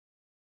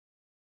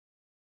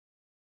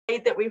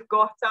slide that we've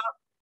got up.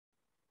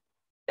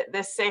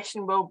 This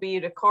session will be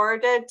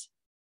recorded,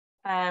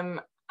 and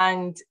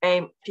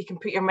if you can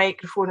put your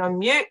microphone on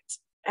mute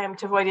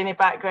to avoid any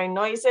background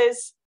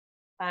noises.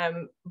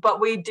 But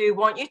we do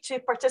want you to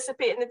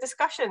participate in the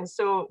discussion,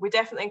 so we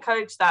definitely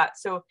encourage that.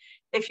 So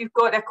if you've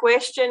got a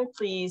question,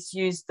 please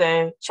use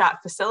the chat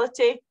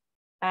facility,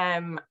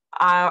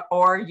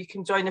 or you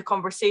can join the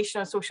conversation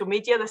on social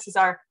media. This is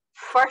our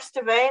first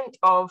event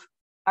of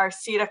our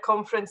SERA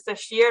conference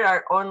this year,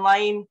 our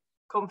online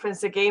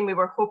conference again. We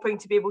were hoping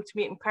to be able to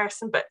meet in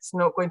person, but it's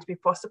not going to be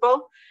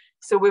possible.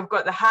 So we've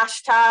got the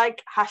hashtag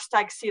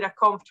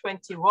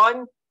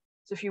SERAConf21.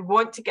 So if you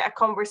want to get a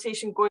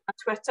conversation going on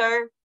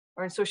Twitter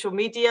or on social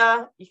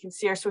media, you can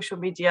see our social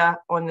media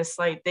on the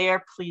slide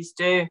there. Please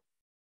do.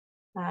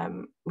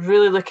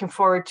 Really looking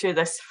forward to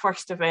this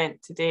first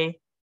event today.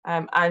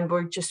 And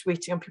we're just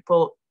waiting on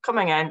people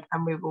coming in,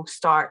 and we will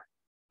start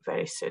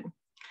very soon.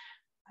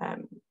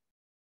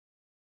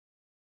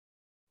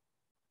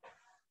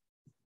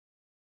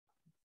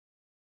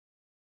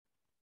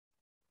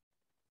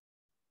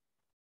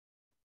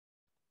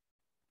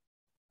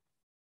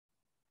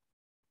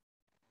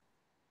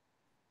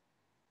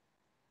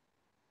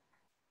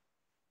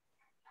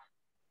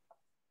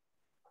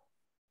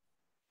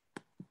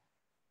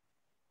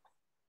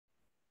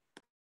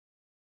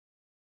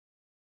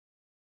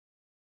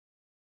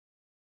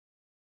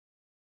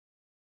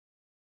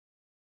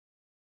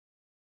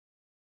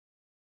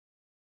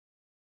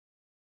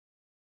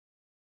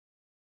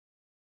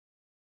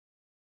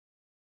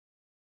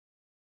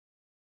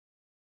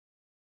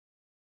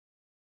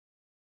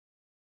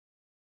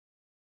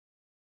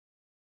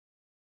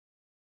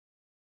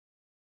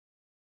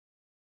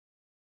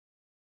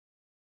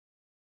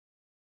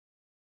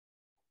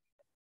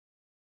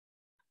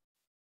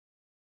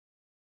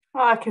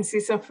 Oh, I can see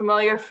some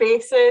familiar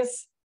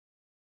faces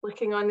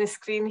looking on the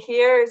screen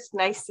here. It's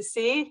nice to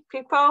see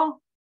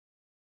people.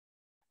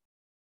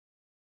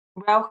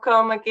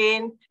 Welcome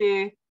again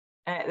to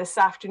this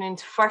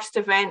afternoon's first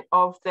event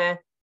of the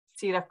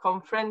SERA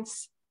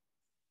conference,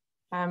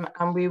 and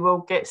we will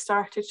get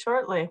started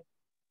shortly.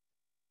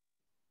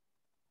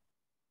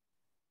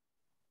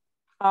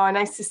 Oh,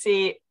 nice to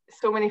see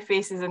so many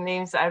faces and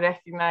names that I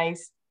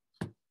recognise.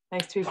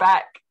 Nice to be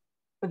back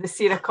with the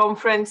SERA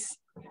conference.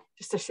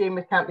 Just a shame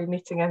we can't be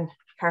meeting in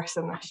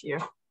person this year.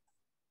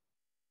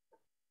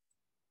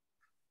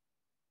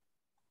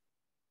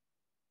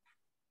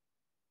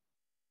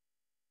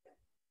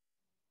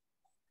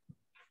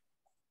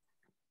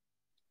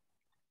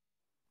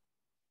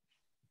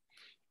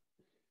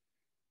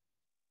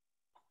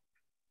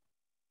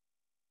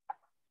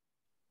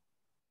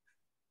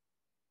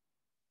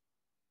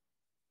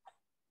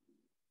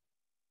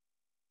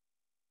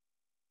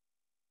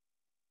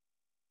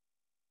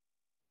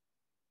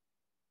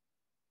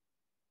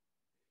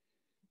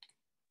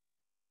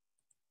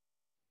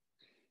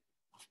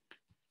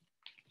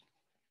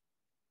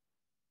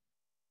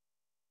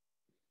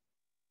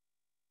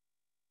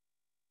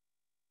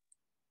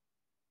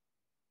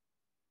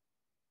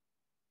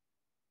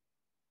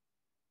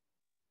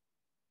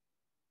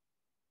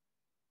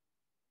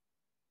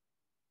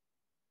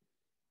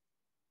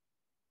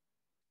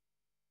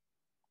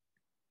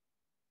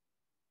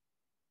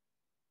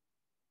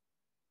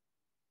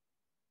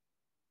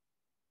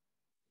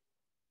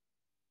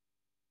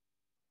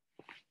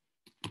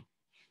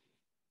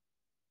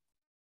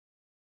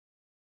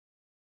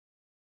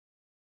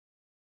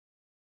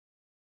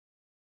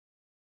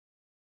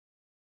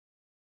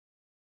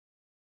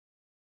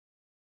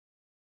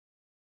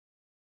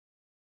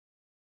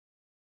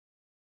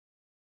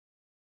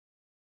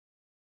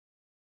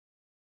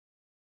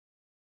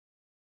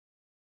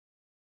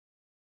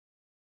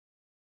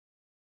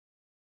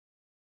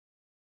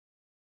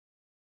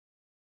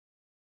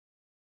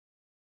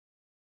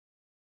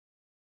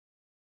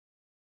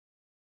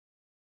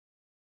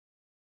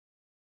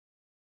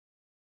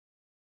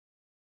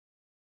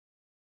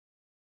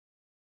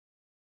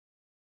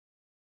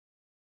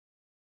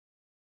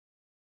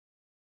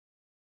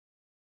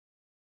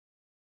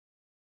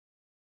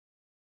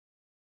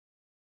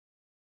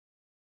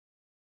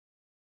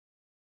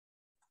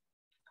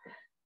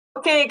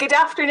 Okay, good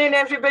afternoon,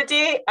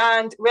 everybody,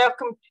 and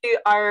welcome to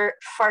our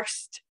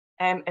first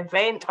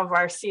event of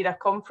our SERA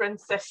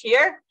conference this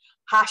year.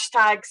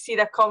 Hashtag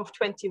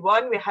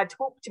SERAConf21. We had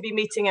hoped to be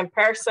meeting in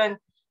person,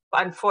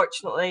 but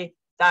unfortunately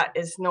that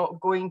is not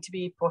going to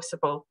be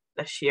possible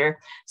this year.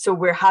 So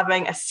we're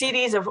having a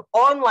series of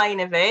online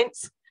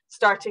events,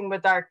 starting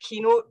with our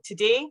keynote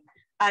today,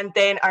 and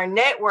then our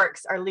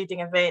networks are leading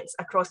events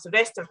across the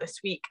rest of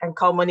this week and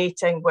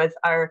culminating with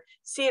our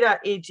SERA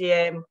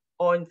AGM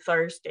on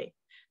Thursday.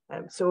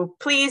 So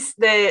please,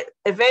 the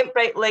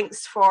Eventbrite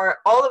links for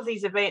all of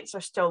these events are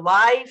still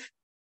live,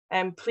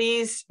 and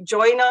please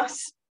join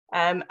us,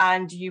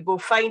 and you will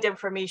find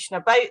information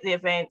about the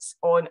events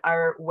on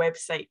our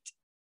website.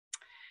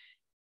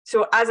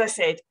 So as I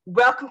said,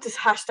 welcome to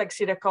hashtag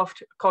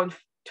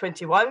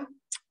SERAConf21.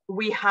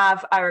 We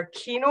have our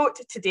keynote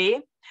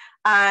today,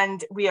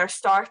 And we are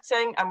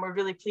starting, and we're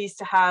really pleased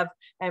to have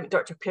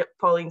Dr.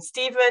 Pauline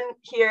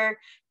here,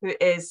 who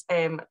is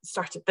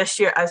started this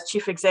year as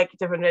Chief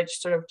Executive and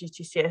Registrar of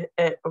GTCS,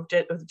 of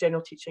the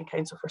General Teaching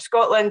Council for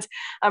Scotland.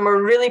 And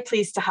we're really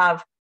pleased to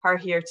have her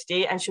here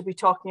today, and she'll be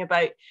talking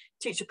about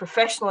teacher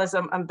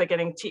professionalism and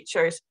beginning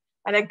teachers,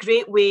 and a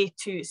great way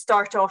to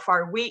start off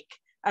our week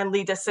and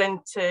lead us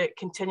into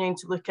continuing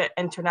to look at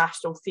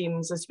international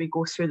themes as we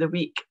go through the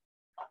week.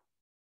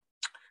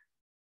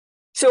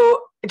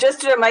 So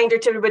just a reminder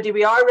to everybody,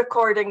 we are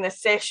recording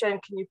this session.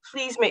 Can you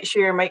please make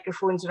sure your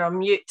microphones are on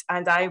mute,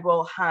 and I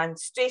will hand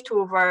straight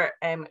over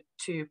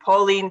to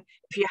Pauline.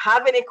 If you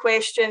have any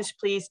questions,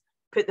 please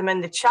put them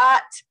in the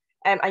chat,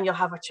 and you'll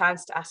have a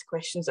chance to ask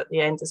questions at the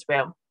end as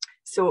well.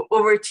 So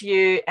over to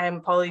you,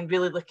 Pauline.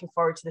 Really looking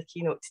forward to the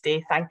keynote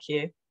today. Thank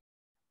you.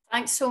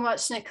 Thanks so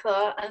much,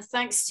 Nicola, and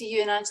thanks to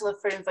you and Angela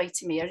for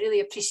inviting me. I really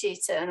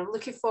appreciate it, and I'm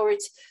looking forward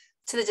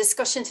to the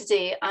discussion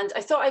today. And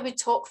I thought I would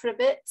talk for a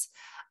bit,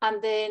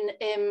 and then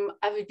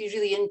I would be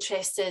really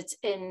interested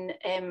in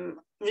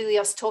really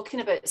us talking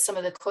about some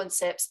of the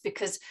concepts,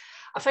 because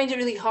I find it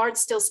really hard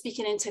still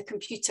speaking into a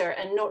computer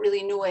and not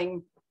really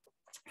knowing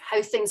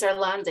how things are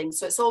landing.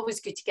 So it's always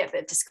good to get a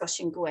bit of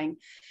discussion going.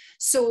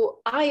 So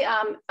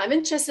I'm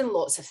interested in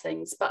lots of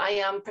things, but I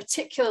am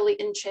particularly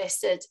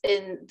interested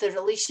in the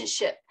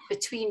relationship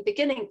between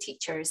beginning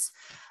teachers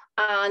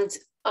and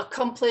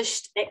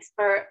accomplished,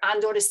 expert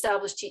and or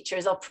established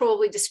teachers. I'll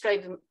probably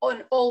describe them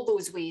on all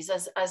those ways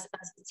as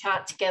we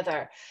chat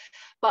together.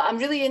 But I'm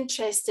really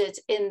interested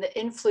in the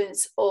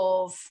influence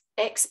of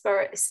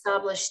expert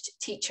established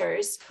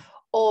teachers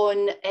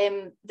on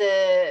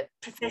the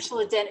professional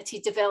identity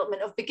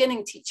development of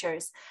beginning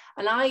teachers.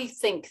 And I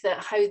think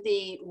that how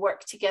they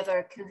work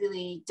together can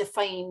really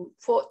define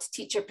what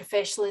teacher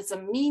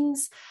professionalism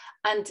means,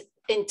 and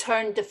in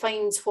turn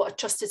defines what a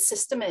trusted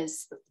system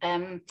is.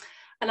 And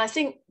I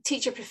think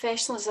teacher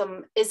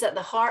professionalism is at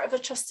the heart of a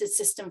trusted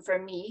system for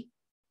me.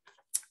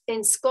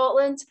 In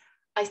Scotland,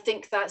 I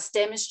think that's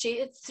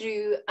demonstrated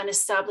through an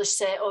established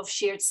set of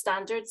shared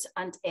standards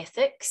and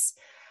ethics.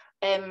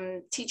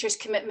 Teachers'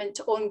 commitment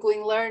to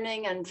ongoing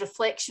learning and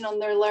reflection on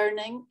their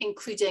learning,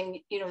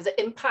 including, the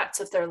impact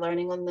of their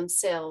learning on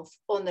themselves,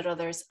 on their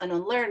others, and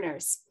on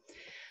learners.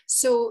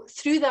 So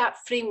through that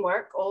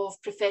framework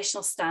of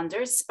professional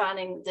standards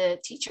spanning the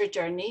teacher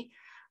journey,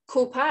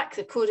 COPAC,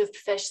 the Code of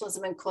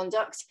Professionalism and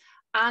Conduct,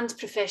 and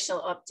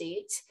Professional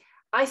Update,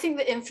 I think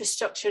the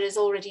infrastructure is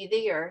already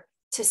there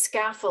to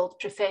scaffold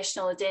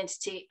professional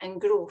identity and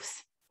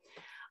growth.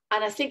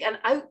 And I think an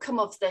outcome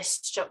of this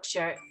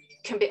structure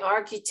can be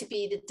argued to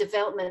be the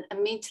development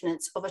and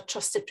maintenance of a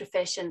trusted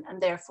profession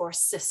and therefore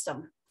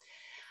system.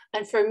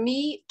 And for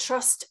me,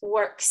 trust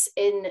works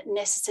in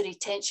necessary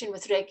tension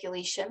with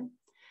regulation,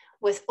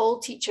 with all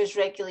teachers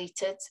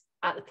regulated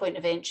at the point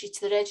of entry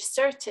to the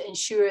register to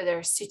ensure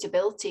their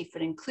suitability for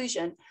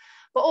inclusion,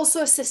 but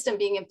also a system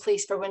being in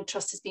place for when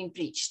trust has been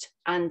breached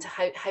and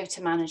how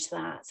to manage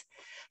that.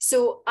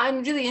 So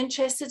I'm really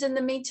interested in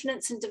the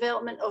maintenance and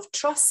development of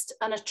trust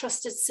and a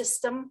trusted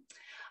system.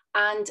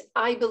 And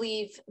I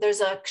believe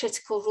there's a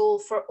critical role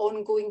for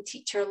ongoing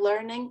teacher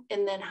learning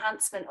in the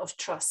enhancement of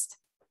trust.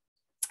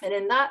 And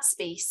in that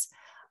space,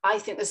 I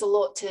think there's a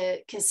lot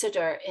to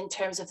consider in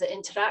terms of the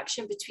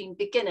interaction between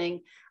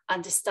beginning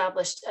and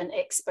established and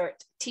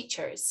expert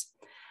teachers.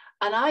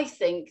 And I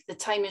think the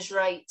time is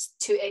right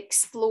to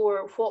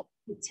explore what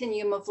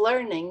continuum of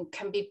learning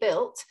can be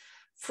built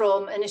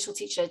from initial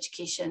teacher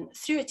education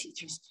through a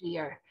teacher's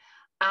career.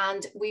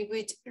 And we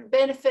would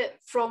benefit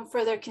from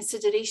further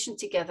consideration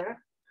together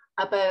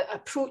about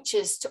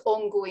approaches to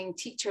ongoing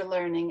teacher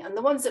learning and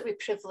the ones that we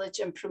privilege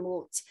and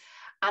promote,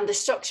 and the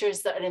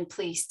structures that are in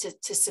place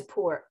to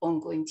support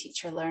ongoing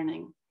teacher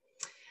learning.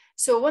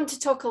 So I want to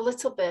talk a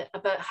little bit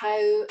about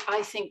how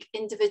I think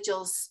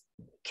individuals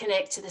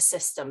connect to the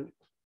system,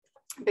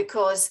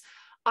 because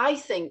I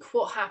think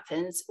what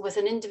happens with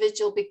an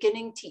individual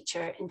beginning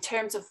teacher in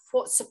terms of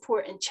what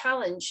support and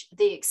challenge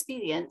they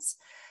experience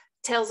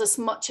tells us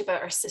much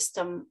about our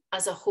system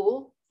as a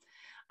whole.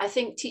 I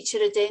think teacher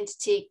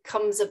identity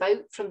comes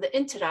about from the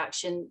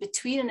interaction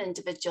between an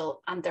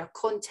individual and their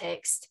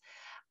context,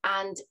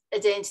 and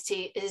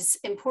identity is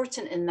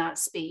important in that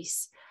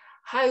space.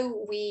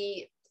 How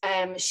we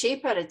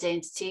shape our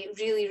identity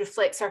really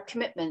reflects our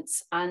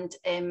commitments and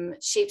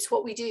shapes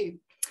what we do.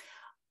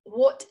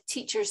 What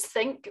teachers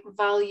think,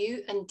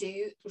 value, and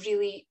do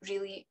really,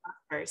 really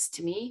matters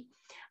to me.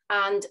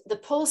 And the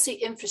policy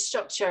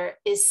infrastructure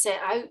is set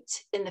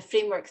out in the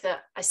framework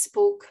that I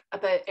spoke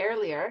about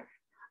earlier.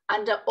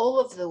 And all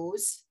of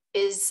those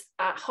is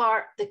at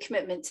heart the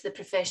commitment to the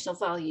professional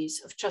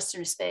values of trust and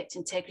respect,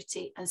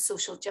 integrity, and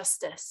social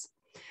justice.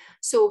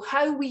 So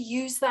how we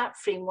use that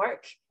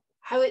framework,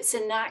 how it's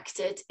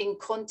enacted in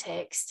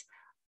context,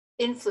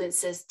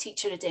 influences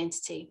teacher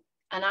identity.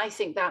 And I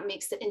think that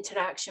makes the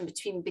interaction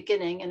between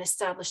beginning and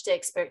established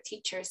expert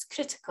teachers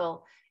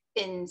critical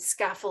in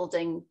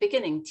scaffolding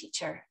beginning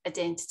teacher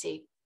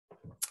identity.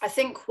 I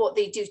think what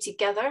they do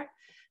together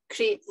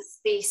creates a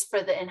space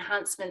for the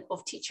enhancement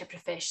of teacher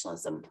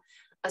professionalism.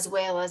 as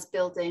well as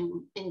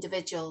building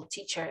individual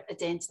teacher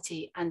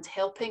identity and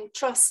helping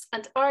trust,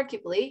 and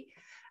arguably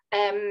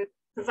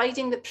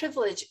providing the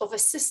privilege of a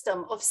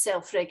system of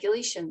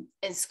self-regulation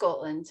in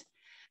Scotland.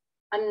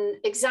 An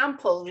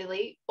example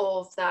really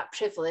of that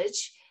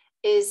privilege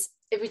is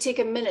if we take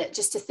a minute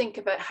just to think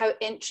about how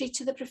entry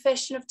to the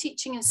profession of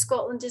teaching in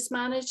Scotland is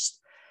managed.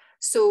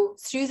 So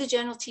through the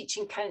General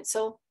Teaching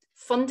Council,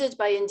 funded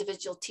by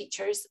individual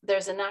teachers,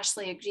 there's a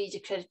nationally agreed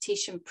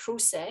accreditation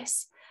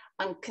process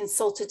and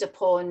consulted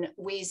upon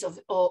ways of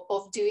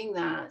doing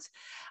that.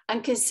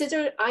 And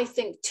consider, I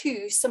think,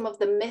 too, some of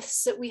the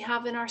myths that we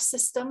have in our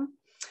system.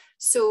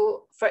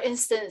 So, for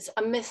instance,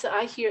 a myth that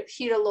I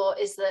hear a lot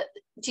is that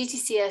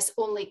GTCS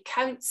only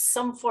counts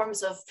some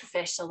forms of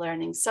professional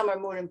learning. Some are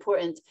more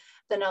important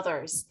than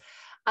others.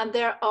 And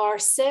there are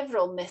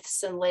several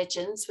myths and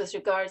legends with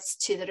regards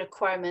to the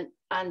requirement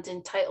and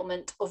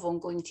entitlement of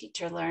ongoing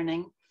teacher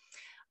learning.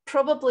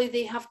 Probably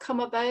they have come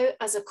about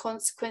as a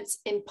consequence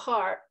in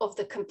part of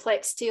the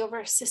complexity of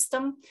our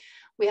system.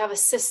 We have a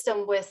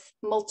system with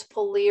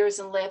multiple layers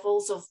and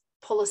levels of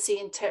policy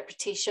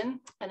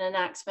interpretation and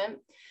enactment.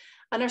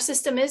 And our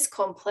system is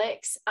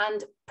complex,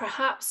 and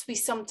perhaps we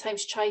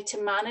sometimes try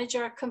to manage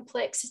our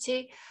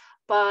complexity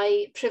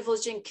by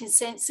privileging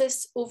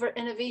consensus over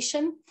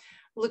innovation,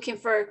 looking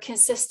for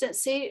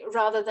consistency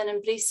rather than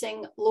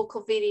embracing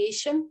local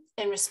variation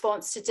in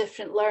response to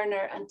different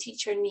learner and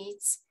teacher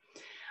needs.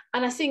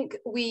 And I think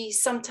we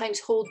sometimes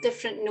hold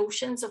different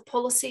notions of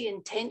policy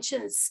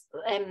intentions,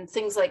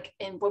 things like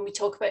when we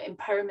talk about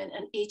empowerment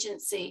and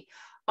agency,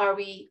 are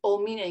we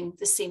all meaning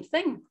the same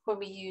thing when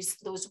we use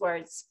those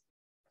words?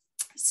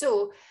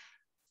 So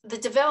the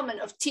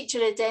development of teacher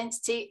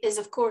identity is,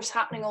 of course,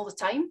 happening all the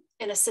time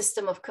in a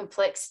system of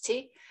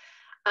complexity,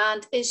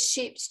 and is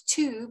shaped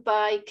too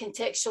by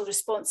contextual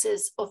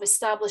responses of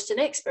established and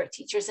expert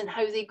teachers and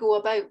how they go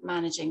about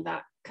managing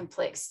that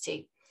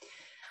complexity.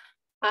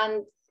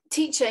 And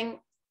teaching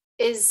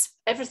is,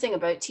 everything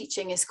about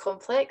teaching is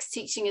complex.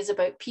 Teaching is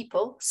about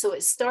people, so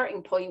its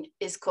starting point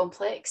is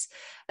complex.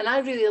 And I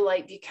really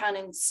like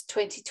Buchanan's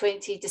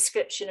 2020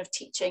 description of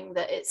teaching,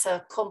 that it's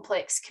a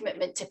complex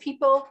commitment to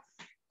people,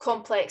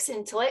 complex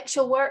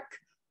intellectual work,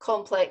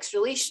 complex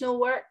relational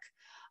work,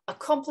 a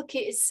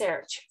complicated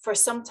search for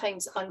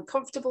sometimes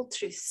uncomfortable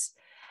truths,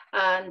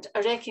 and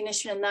a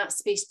recognition in that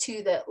space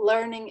too that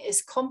learning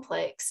is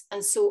complex.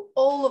 And so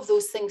all of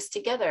those things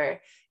together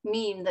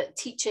mean that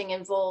teaching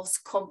involves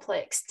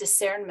complex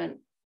discernment.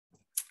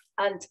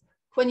 And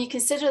when you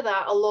consider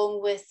that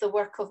along with the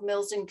work of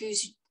Mills and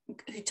Goose,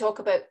 who talk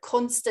about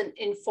constant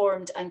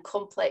informed and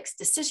complex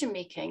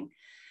decision-making,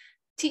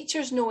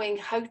 teachers knowing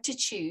how to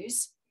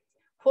choose,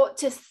 what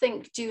to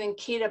think, do and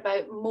care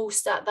about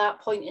most at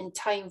that point in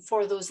time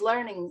for those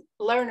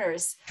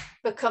learners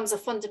becomes a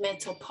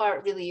fundamental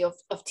part really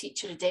of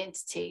teacher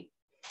identity.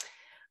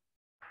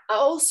 I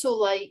also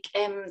like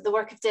the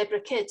work of Deborah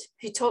Kidd,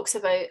 who talks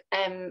about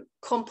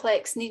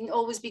complex needn't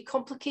always be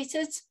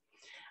complicated.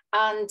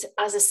 And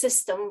as a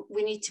system,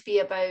 we need to be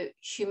about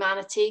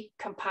humanity,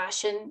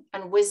 compassion,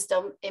 and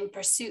wisdom in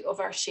pursuit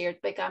of our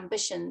shared big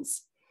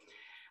ambitions.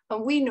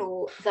 And we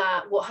know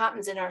that what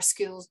happens in our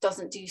schools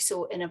doesn't do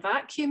so in a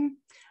vacuum.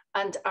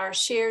 And our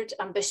shared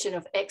ambition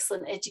of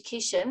excellent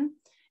education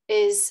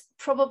is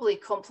probably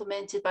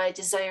complemented by a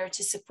desire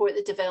to support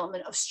the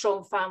development of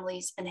strong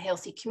families and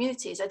healthy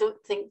communities. I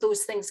don't think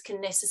those things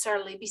can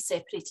necessarily be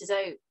separated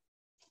out.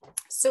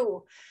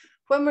 So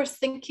when we're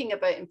thinking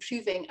about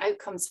improving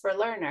outcomes for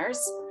learners,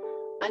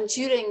 and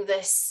during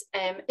this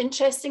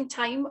interesting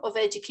time of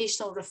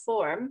educational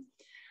reform,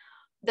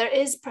 there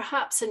is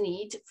perhaps a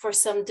need for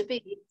some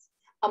debate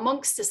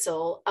amongst us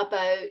all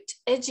about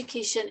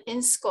education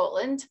in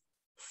Scotland,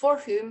 for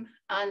whom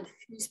and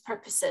whose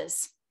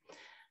purposes.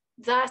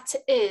 That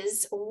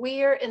is,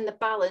 where in the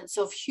balance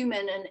of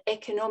human and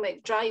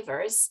economic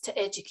drivers to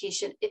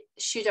education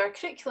should our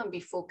curriculum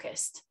be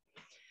focused?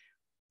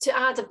 To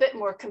add a bit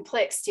more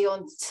complexity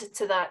on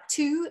to that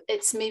too,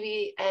 it's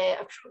maybe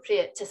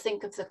appropriate to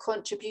think of the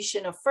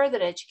contribution of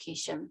further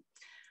education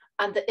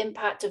and the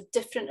impact of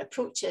different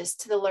approaches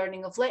to the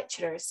learning of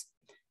lecturers,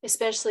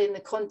 especially in the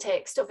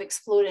context of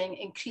exploring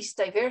increased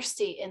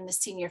diversity in the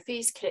senior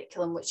phase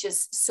curriculum, which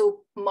is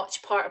so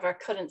much part of our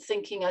current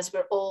thinking as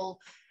we're all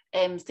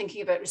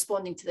thinking about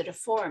responding to the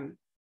reform.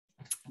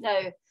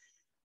 Now,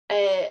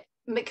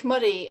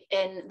 McMurray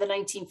in the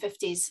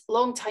 1950s,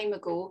 long time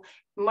ago,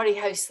 Murray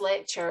House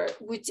lecture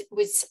would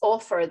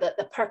offer that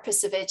the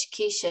purpose of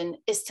education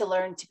is to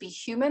learn to be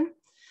human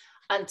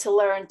and to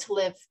learn to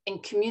live in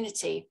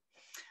community.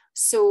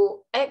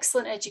 So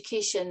excellent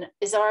education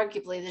is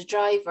arguably the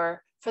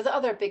driver for the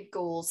other big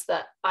goals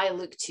that I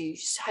look to,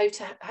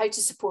 how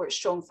to support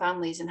strong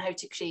families and how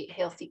to create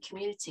healthy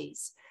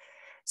communities.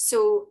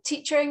 So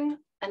teaching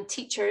and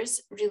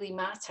teachers really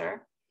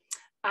matter.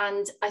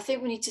 And I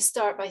think we need to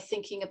start by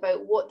thinking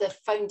about what the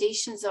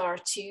foundations are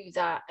to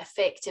that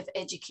effective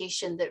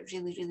education that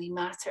really, really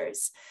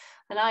matters.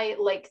 And I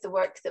like the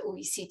work that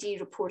OECD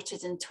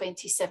reported in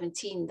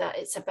 2017, that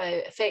it's about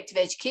effective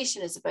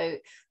education is about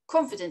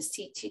confidence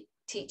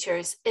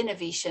teachers,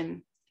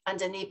 innovation,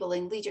 and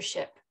enabling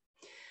leadership.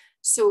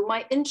 So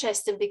my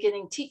interest in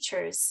beginning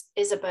teachers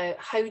is about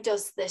how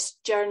does this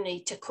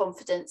journey to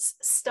confidence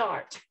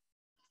start?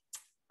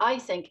 I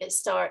think it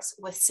starts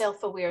with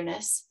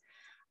self-awareness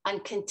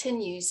and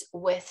continues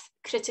with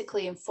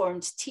critically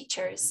informed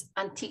teachers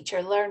and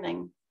teacher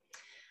learning.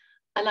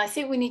 And I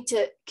think we need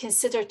to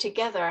consider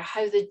together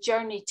how the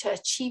journey to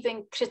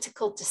achieving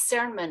critical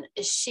discernment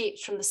is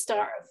shaped from the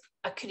start of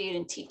a career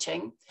in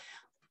teaching.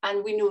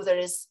 And we know there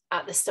is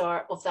at the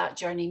start of that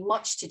journey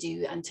much to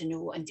do and to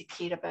know and to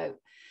care about.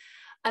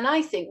 And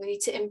I think we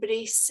need to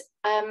embrace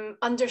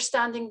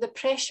understanding the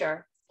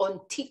pressure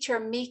on teacher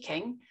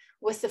making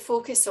with the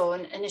focus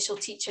on initial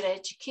teacher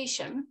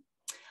education,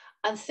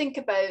 and think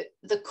about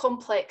the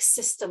complex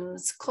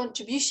systems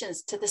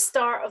contributions to the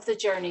start of the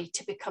journey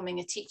to becoming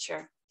a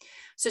teacher.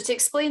 So to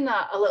explain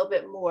that a little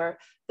bit more,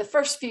 the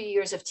first few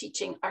years of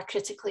teaching are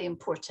critically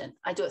important.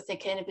 I don't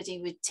think anybody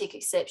would take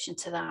exception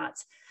to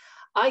that.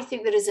 I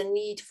think there is a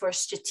need for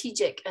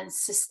strategic and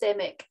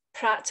systemic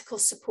practical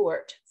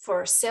support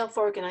for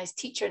self-organized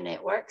teacher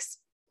networks,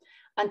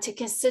 and to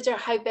consider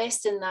how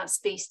best in that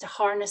space to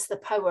harness the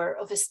power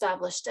of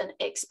established and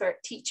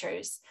expert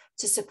teachers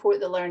to support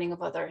the learning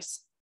of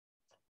others.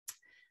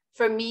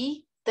 For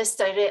me, this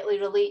directly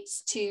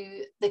relates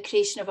to the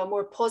creation of a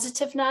more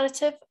positive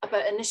narrative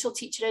about initial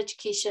teacher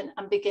education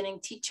and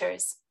beginning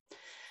teachers.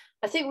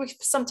 I think we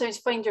sometimes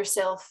find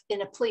ourselves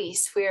in a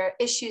place where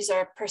issues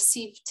are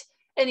perceived,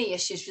 any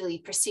issues really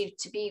perceived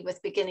to be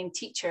with beginning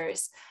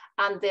teachers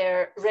and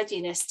their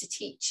readiness to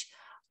teach,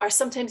 are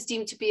sometimes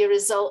deemed to be a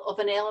result of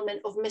an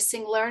element of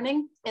missing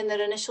learning in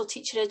their initial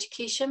teacher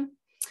education.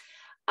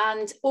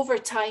 And over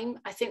time,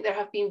 I think there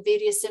have been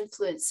various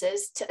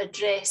influences to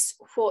address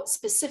what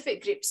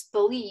specific groups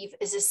believe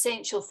is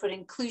essential for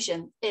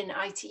inclusion in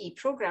ITE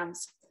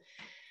programs.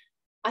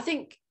 I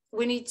think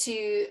we need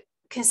to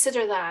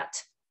consider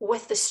that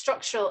with the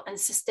structural and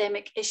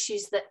systemic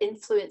issues that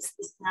influence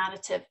this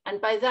narrative. And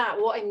by that,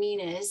 what I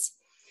mean is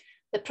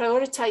the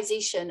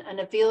prioritization and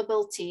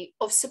availability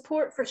of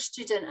support for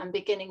student and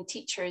beginning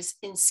teachers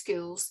in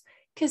schools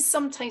can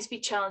sometimes be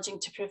challenging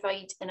to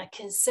provide in a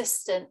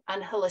consistent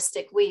and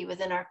holistic way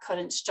within our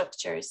current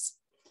structures.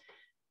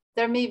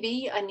 There may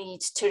be a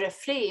need to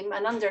reframe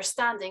an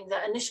understanding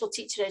that initial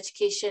teacher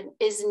education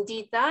is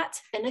indeed that,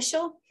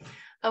 initial,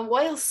 and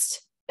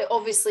whilst it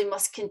obviously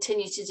must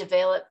continue to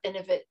develop,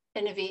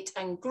 innovate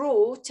and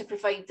grow to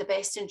provide the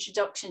best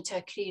introduction to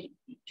a career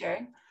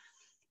teacher,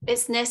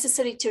 it's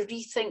necessary to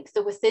rethink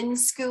the within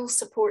school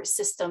support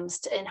systems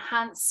to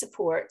enhance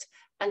support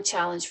and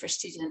challenge for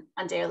student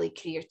and early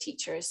career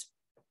teachers.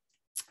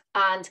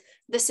 And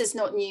this is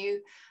not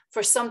new.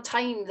 For some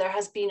time, there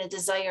has been a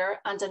desire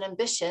and an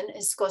ambition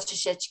in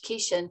Scottish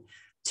education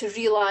to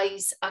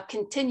realise a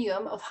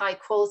continuum of high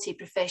quality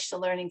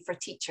professional learning for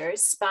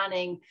teachers,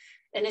 spanning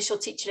initial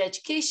teacher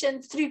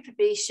education through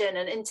probation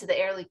and into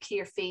the early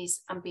career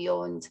phase and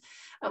beyond.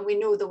 And we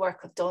know the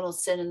work of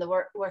Donaldson and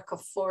the work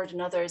of Ford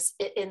and others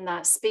in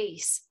that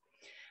space.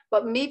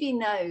 But maybe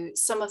now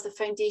some of the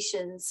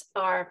foundations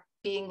are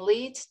being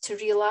laid to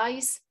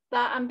realise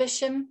that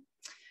ambition.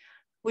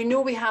 We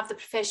know we have the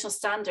professional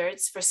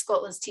standards for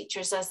Scotland's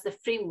teachers as the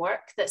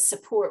framework that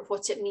support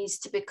what it means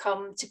to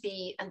become, to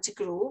be and to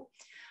grow.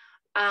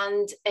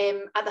 And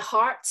at the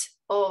heart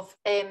of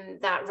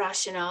that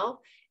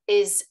rationale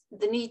is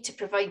the need to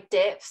provide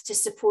depth to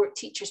support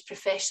teachers'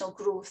 professional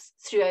growth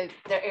throughout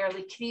their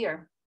early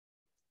career.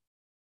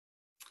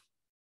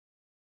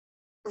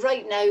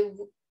 Right now,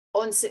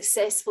 on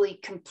successfully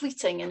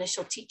completing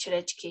initial teacher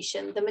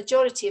education, the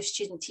majority of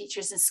student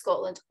teachers in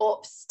Scotland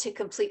opt to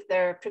complete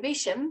their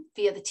probation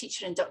via the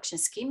teacher induction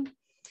scheme.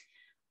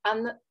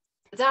 And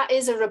that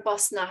is a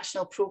robust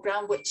national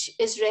programme which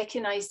is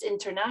recognised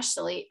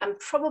internationally, and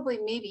probably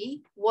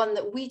maybe one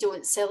that we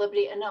don't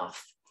celebrate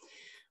enough.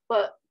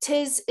 But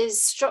TIS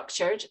is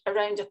structured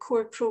around a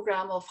core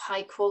programme of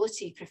high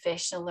quality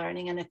professional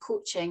learning and a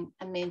coaching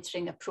and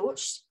mentoring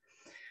approach.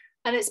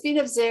 And it's been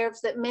observed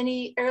that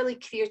many early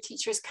career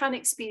teachers can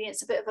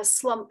experience a bit of a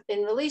slump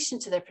in relation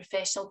to their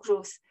professional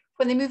growth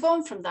when they move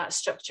on from that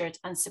structured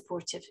and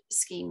supportive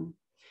scheme.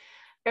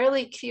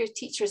 Early career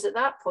teachers at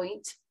that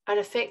point are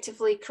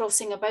effectively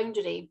crossing a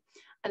boundary,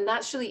 and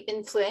that's really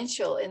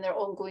influential in their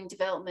ongoing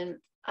development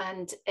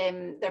and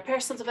their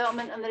personal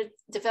development and their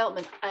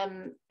development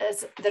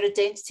as their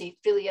identity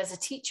really as a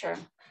teacher.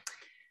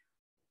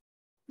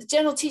 The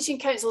General Teaching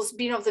Council has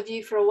been of the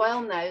view for a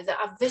while now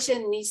that a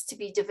vision needs to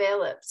be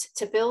developed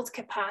to build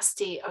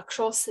capacity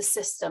across the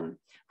system,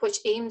 which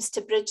aims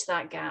to bridge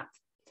that gap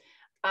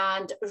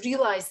and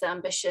realise the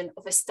ambition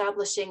of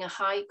establishing a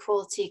high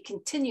quality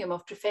continuum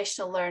of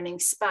professional learning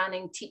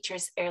spanning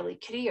teachers' early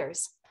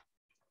careers.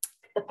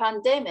 The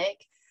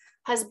pandemic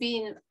has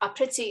been a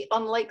pretty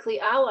unlikely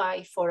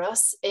ally for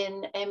us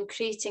in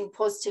creating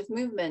positive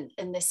movement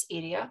in this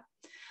area.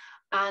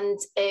 And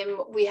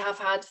we have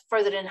had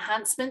further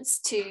enhancements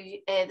to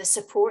the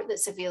support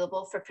that's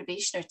available for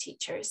probationer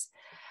teachers.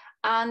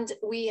 And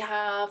we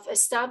have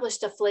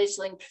established a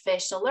fledgling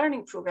professional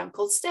learning programme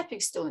called Stepping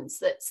Stones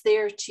that's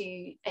there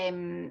to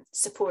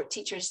support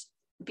teachers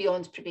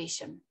beyond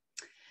probation.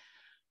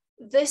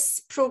 This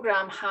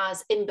programme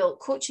has inbuilt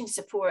coaching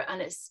support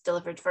and it's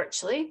delivered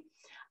virtually.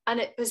 And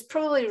it was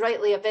probably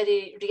rightly a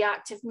very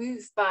reactive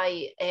move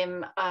by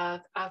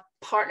a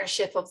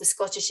partnership of the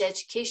Scottish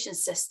education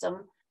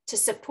system to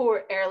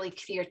support early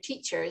career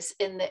teachers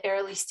in the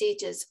early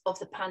stages of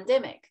the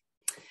pandemic.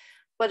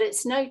 But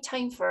it's now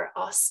time for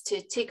us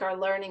to take our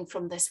learning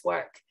from this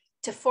work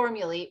to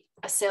formulate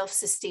a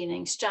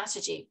self-sustaining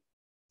strategy.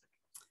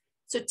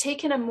 So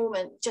taking a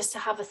moment just to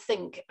have a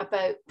think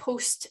about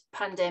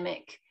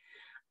post-pandemic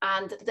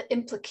and the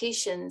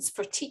implications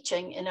for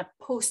teaching in a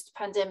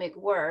post-pandemic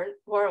world,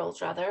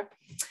 Herb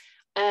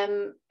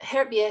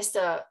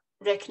Biesta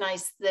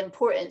recognised the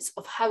importance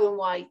of how and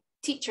why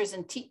teachers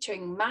and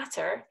teaching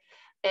matter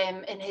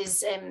in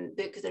his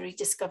book, The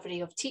Rediscovery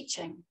of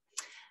Teaching.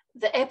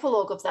 The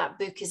epilogue of that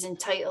book is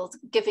entitled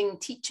Giving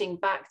Teaching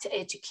Back to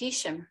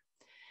Education.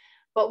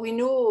 But we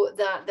know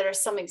that there are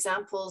some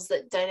examples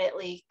that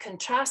directly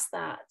contrast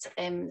that.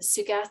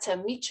 Sugata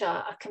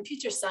Mitra, a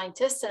computer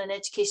scientist and an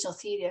educational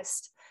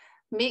theorist,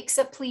 makes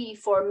a plea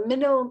for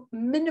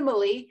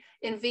minimally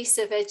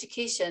invasive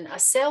education, a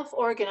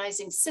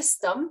self-organizing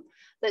system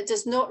that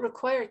does not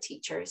require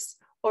teachers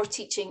or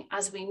teaching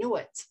as we know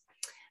it.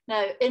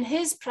 Now, in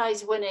his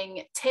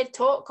prize-winning TED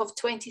Talk of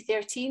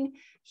 2013,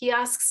 he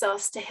asks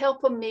us to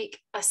help him make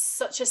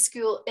such a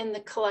school in the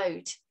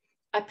cloud.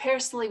 I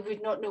personally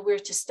would not know where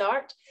to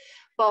start,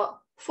 but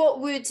what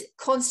would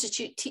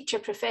constitute teacher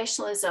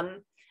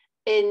professionalism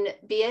in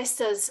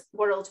Biesta's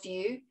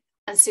worldview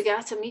and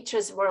Sugata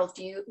Mitra's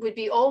worldview would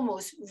be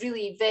almost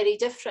really very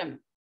different.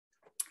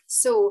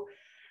 So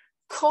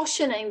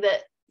cautioning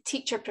that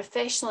teacher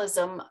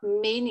professionalism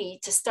may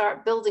need to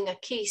start building a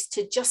case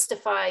to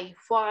justify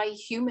why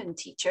human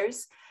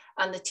teachers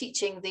and the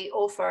teaching they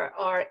offer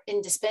are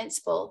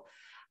indispensable,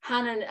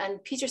 Hannon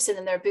and Peterson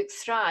in their book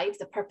Thrive,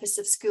 The Purpose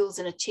of Schools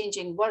in a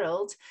Changing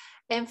World,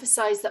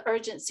 emphasize the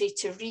urgency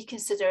to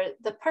reconsider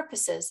the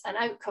purposes and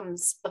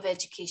outcomes of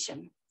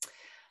education.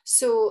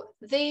 So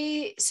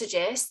they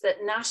suggest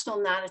that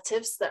national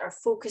narratives that are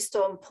focused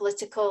on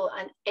political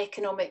and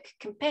economic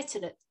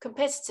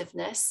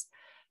competitiveness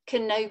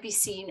can now be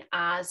seen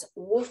as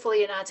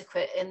woefully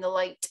inadequate in the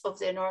light of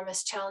the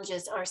enormous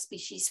challenges our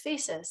species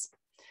faces.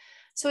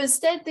 So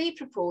instead, they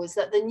propose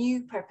that the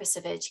new purpose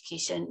of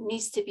education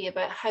needs to be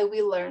about how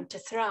we learn to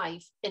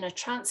thrive in a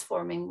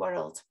transforming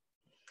world.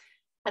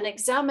 And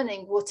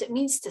examining what it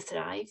means to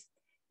thrive,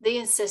 they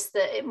insist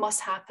that it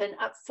must happen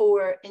at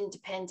 4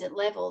 independent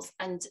levels,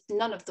 and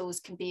none of those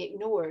can be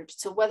ignored.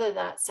 So whether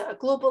that's at a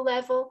global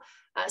level,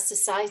 at a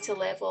societal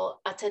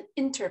level, at an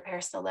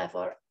interpersonal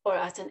level, or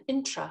at an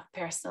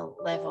intrapersonal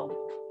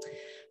level.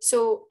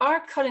 So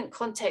our current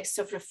context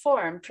of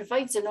reform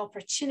provides an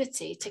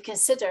opportunity to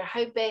consider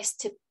how best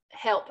to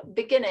help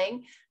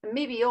beginning, and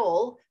maybe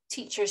all,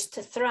 teachers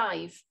to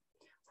thrive.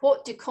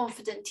 What do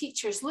confident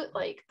teachers look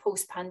like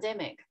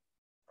post-pandemic?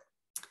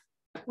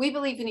 We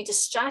believe we need a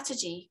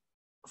strategy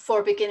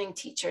for beginning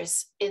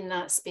teachers in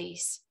that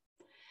space.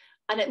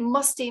 And it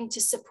must aim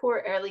to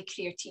support early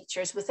career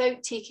teachers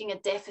without taking a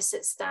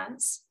deficit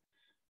stance,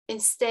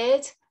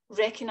 instead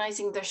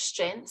recognising their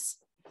strengths.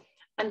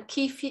 And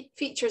key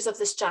features of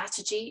the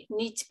strategy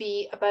need to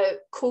be about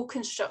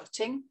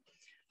co-constructing,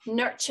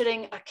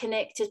 nurturing a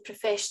connected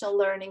professional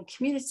learning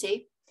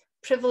community,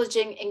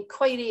 privileging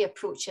inquiry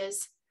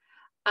approaches,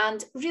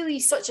 and really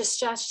such a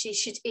strategy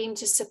should aim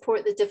to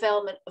support the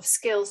development of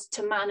skills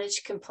to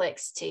manage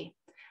complexity,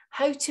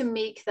 how to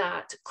make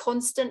that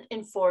constant,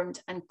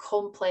 informed and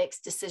complex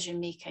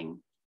decision-making.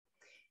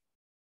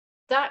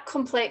 That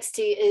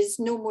complexity is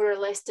no more or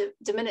less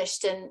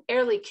diminished in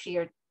early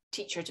career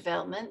teacher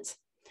development.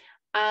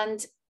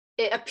 And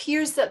it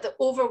appears that the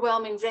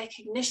overwhelming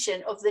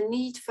recognition of the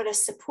need for a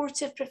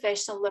supportive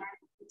professional learning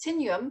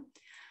continuum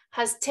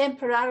has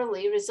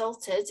temporarily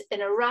resulted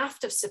in a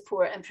raft of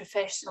support and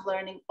professional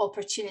learning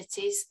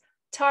opportunities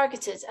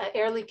targeted at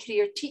early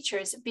career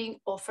teachers being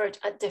offered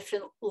at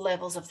different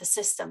levels of the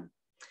system.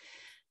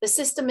 The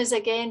system is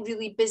again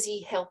really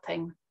busy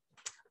helping,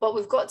 but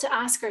we've got to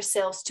ask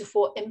ourselves to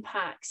what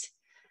impact.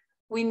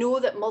 We know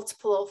that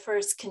multiple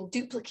offers can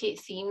duplicate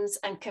themes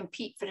and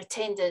compete for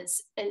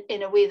attendance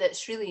in a way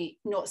that's really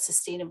not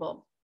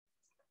sustainable.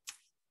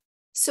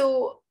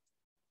 So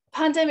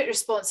pandemic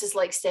responses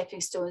like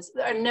stepping stones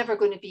are never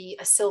going to be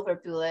a silver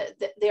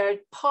bullet. They are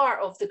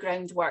part of the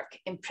groundwork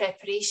in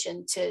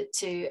preparation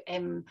to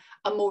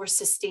a more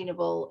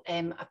sustainable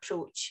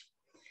approach.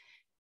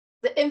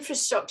 The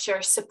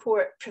infrastructure,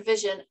 support,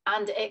 provision,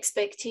 and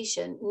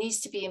expectation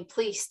needs to be in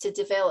place to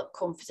develop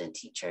confident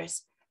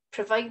teachers,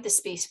 provide the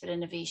space for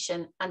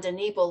innovation, and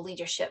enable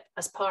leadership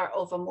as part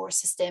of a more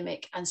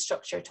systemic and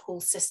structured whole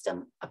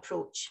system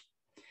approach.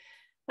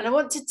 And I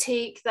want to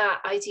take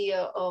that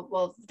idea of,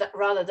 well,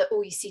 rather the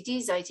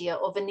OECD's idea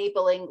of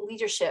enabling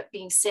leadership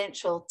being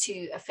central to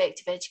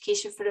effective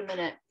education for a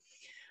minute,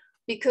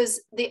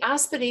 because the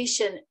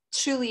aspiration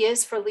truly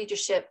is for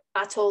leadership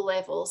at all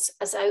levels,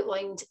 as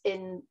outlined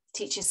in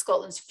Teaching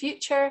Scotland's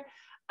Future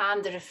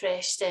and the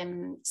refreshed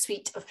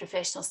suite of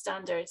professional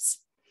standards.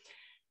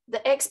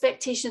 The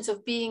expectations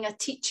of being a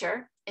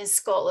teacher in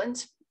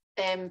Scotland,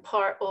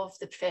 part of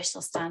the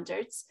professional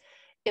standards,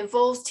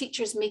 involves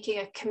teachers making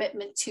a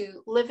commitment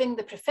to living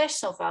the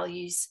professional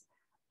values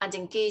and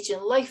engage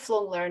in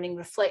lifelong learning,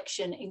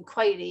 reflection,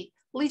 inquiry,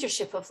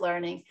 leadership of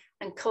learning,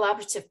 and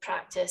collaborative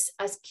practice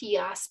as key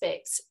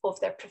aspects of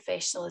their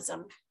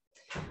professionalism.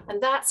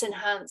 And that's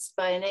enhanced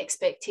by an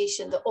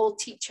expectation that all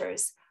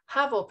teachers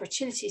have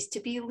opportunities to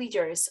be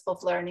leaders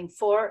of learning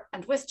for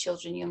and with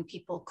children, young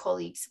people,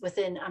 colleagues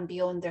within and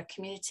beyond their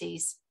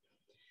communities.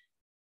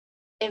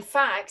 In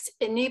fact,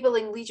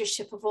 enabling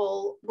leadership of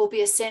all will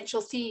be a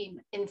central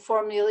theme in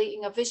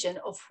formulating a vision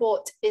of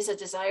what is a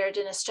desired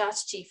in a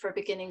strategy for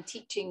beginning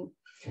teaching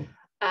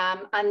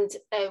and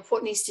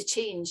what needs to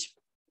change.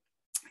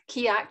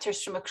 Key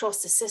actors from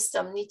across the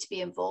system need to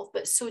be involved,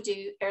 but so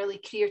do early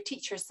career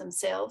teachers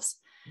themselves,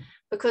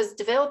 because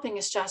developing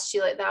a strategy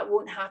like that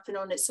won't happen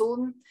on its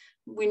own.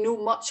 We know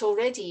much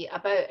already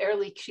about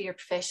early career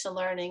professional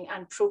learning,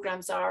 and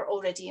programs are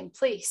already in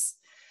place.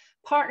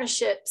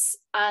 Partnerships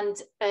and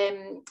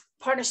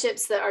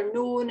partnerships that are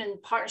known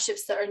and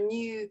partnerships that are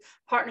new,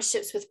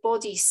 partnerships with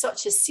bodies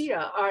such as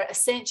SERA are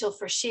essential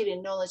for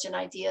sharing knowledge and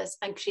ideas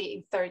and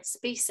creating third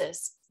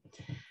spaces.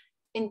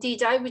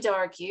 Indeed, I would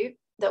argue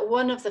that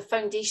one of the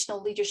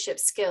foundational leadership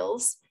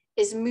skills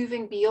is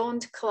moving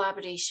beyond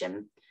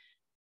collaboration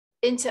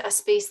into a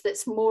space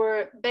that's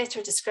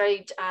better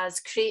described as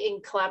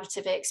creating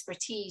collaborative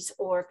expertise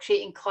or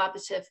creating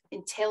collaborative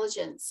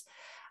intelligence.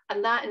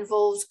 And that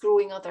involves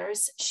growing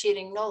others,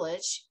 sharing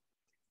knowledge,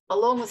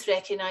 along with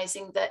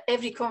recognizing that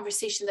every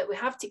conversation that we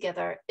have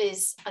together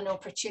is an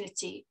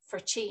opportunity for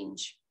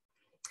change.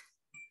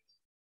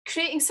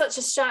 Creating such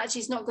a strategy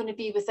is not going to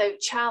be without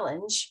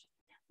challenge,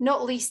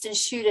 not least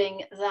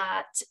ensuring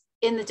that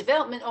in the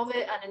development of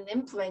it and in the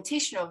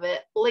implementation of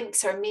it,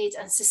 links are made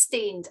and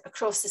sustained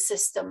across the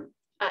system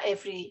at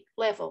every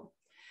level.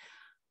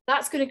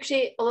 That's going to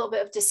create a little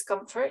bit of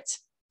discomfort,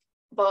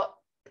 but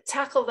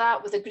tackle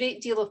that with a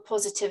great deal of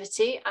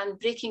positivity and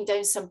breaking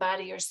down some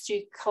barriers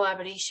through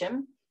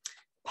collaboration.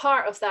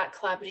 Part of that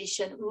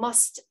collaboration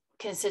must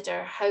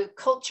consider how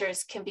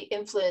cultures can be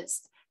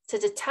influenced to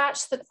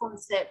detach the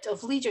concept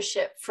of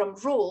leadership from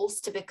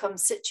roles to become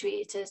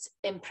situated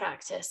in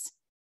practice.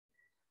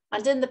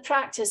 And in the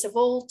practice of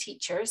all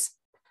teachers,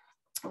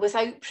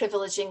 without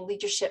privileging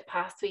leadership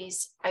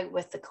pathways out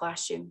with the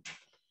classroom.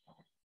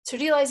 To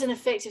realise an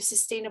effective,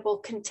 sustainable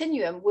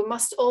continuum, we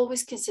must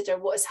always consider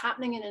what is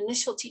happening in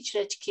initial teacher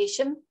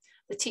education,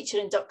 the teacher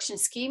induction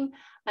scheme,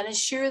 and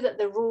ensure that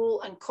the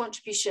role and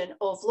contribution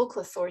of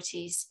local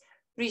authorities,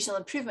 regional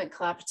improvement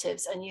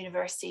collaboratives and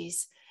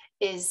universities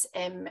is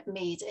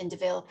made in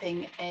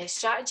developing a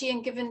strategy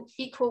and given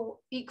equal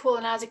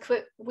and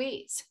adequate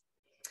weight.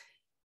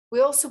 We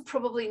also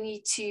probably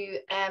need to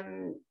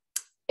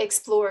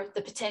explore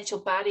the potential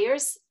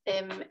barriers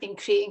in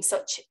creating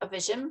such a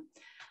vision.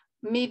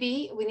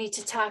 Maybe we need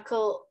to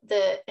tackle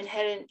the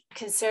inherent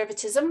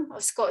conservatism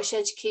of Scottish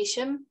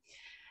education.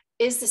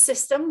 Is the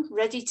system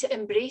ready to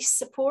embrace,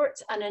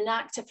 support and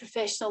enact a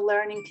professional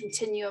learning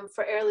continuum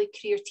for early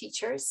career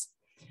teachers?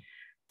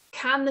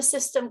 Can the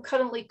system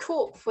currently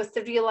cope with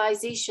the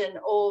realisation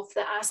of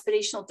the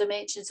aspirational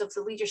dimensions of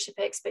the leadership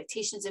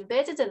expectations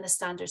embedded in the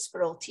standards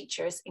for all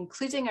teachers,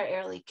 including our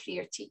early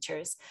career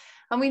teachers?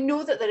 And we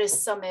know that there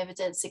is some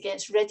evidence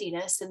against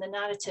readiness in the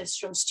narratives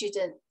from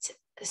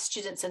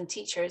students and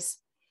teachers,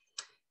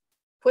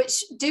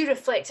 which do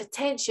reflect a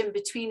tension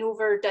between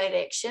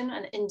over-direction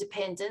and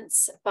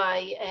independence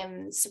by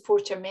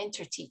supporter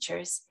mentor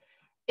teachers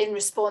in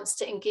response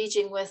to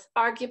engaging with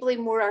arguably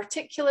more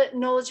articulate,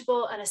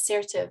 knowledgeable and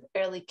assertive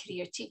early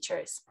career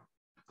teachers.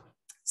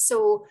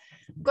 So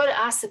I've got to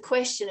ask the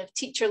question if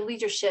teacher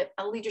leadership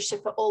and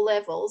leadership at all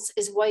levels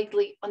is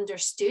widely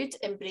understood,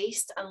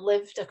 embraced and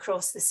lived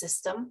across the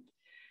system.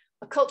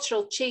 A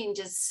cultural change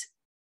is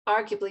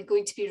arguably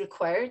going to be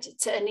required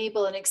to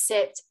enable and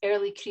accept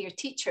early career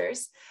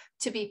teachers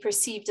to be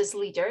perceived as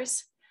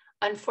leaders,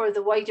 and for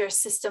the wider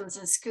systems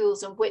and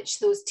schools in which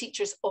those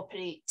teachers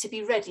operate to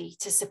be ready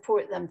to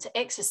support them to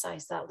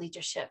exercise that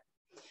leadership.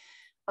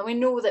 And we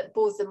know that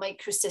both the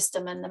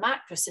microsystem and the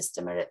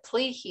macrosystem are at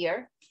play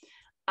here,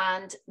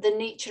 and the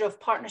nature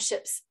of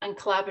partnerships and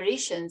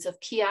collaborations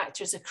of key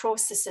actors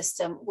across the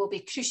system will be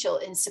crucial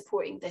in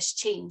supporting this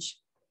change.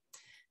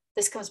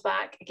 This comes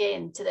back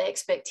again to the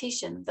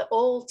expectation that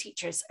all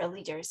teachers are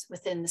leaders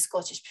within the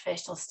Scottish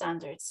professional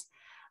standards,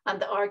 and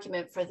the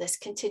argument for this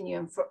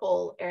continuum for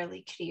all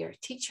early career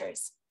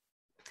teachers.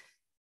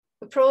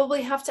 We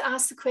probably have to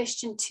ask the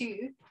question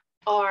too,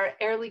 are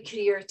early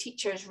career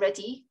teachers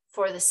ready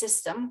for the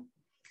system?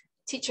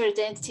 Teacher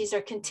identities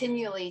are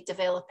continually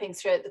developing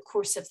throughout the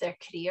course of their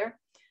career.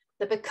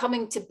 The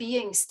becoming to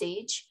being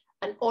stage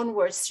and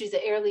onwards through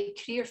the early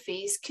career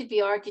phase could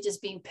be argued as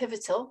being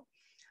pivotal,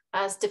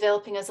 as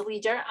developing as a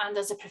leader and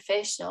as a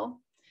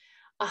professional.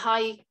 A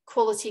high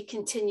quality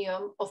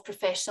continuum of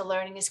professional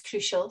learning is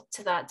crucial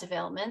to that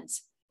development.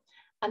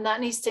 And that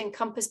needs to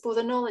encompass both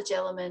a knowledge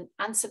element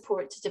and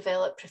support to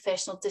develop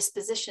professional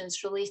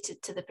dispositions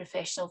related to the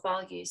professional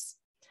values.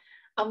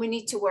 And we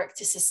need to work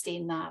to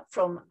sustain that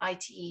from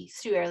ITE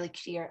through early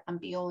career and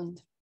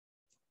beyond.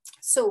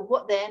 So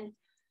what then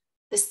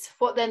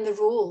the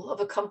role of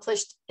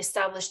accomplished,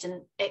 established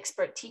and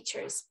expert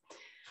teachers?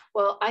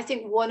 Well, I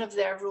think one of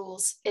their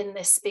roles in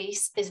this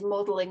space is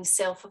modeling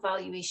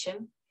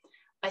self-evaluation.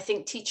 I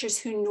think teachers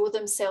who know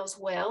themselves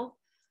well,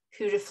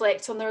 who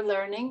reflect on their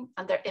learning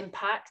and their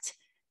impact,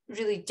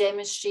 really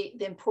demonstrate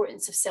the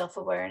importance of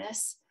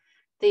self-awareness.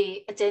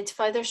 They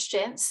identify their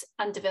strengths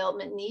and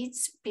development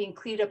needs, being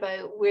clear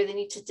about where they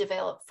need to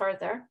develop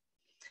further.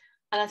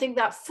 And I think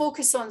that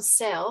focus on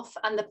self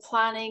and the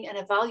planning and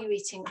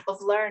evaluating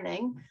of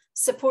learning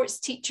supports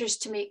teachers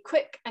to make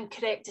quick and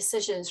correct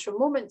decisions from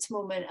moment to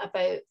moment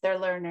about their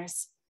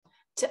learners,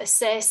 to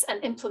assess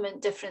and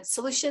implement different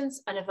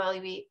solutions and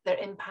evaluate their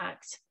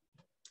impact.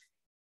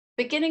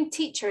 Beginning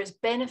teachers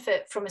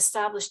benefit from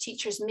established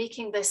teachers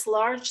making this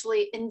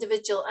largely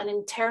individual and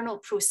internal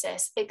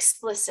process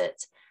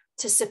explicit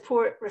to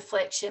support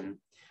reflection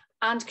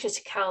and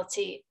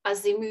criticality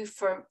as they move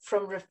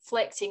from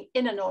reflecting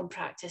in a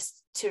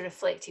non-practice to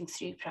reflecting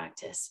through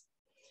practice.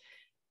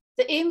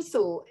 The aim,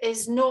 though,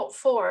 is not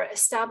for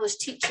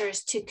established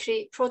teachers to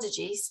create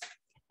prodigies.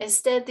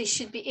 Instead, they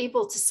should be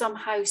able to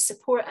somehow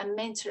support and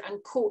mentor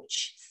and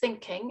coach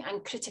thinking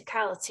and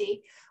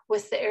criticality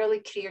with the early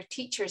career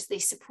teachers they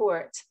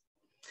support.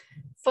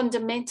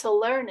 Fundamental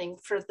learning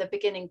for the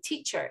beginning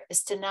teacher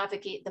is to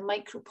navigate the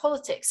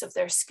micropolitics of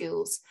their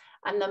schools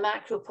and the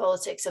macro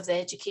politics of the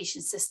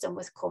education system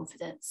with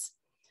confidence.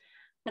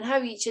 And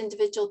how each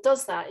individual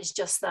does that is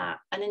just that,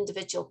 an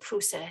individual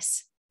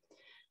process.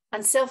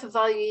 And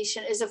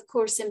self-evaluation is, of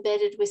course,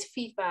 embedded with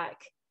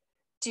feedback.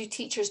 Do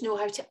teachers know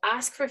how to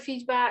ask for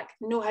feedback,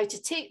 know how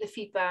to take the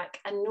feedback,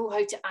 and know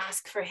how to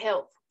ask for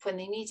help when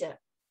they need it?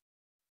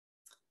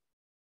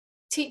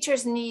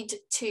 Teachers need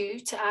to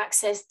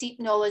access deep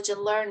knowledge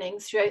and learning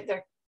throughout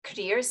their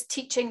careers.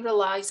 Teaching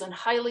relies on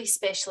highly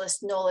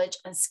specialist knowledge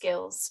and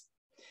skills.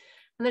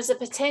 And there's a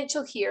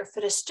potential here for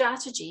a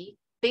strategy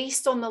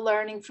based on the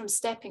learning from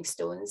stepping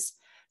stones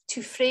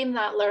to frame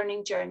that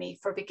learning journey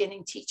for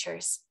beginning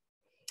teachers.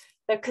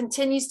 There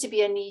continues to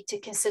be a need to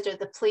consider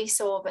the place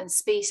of and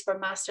space for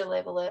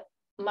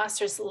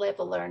master's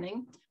level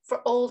learning for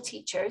all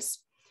teachers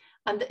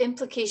and the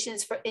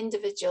implications for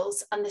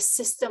individuals and the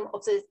system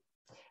of the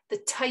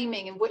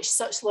timing in which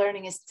such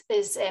learning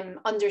is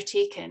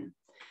undertaken.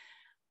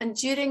 And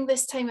during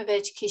this time of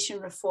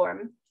education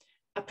reform,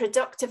 a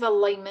productive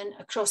alignment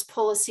across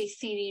policy,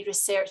 theory,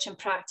 research and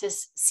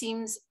practice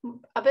seems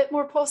a bit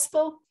more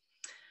possible.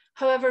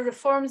 However,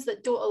 reforms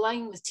that don't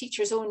align with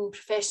teachers' own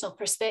professional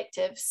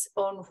perspectives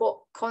on what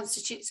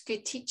constitutes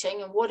good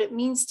teaching and what it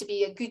means to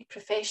be a good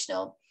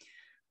professional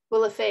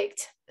will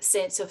affect a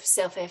sense of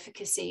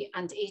self-efficacy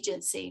and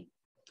agency.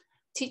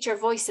 Teacher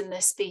voice in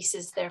this space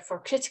is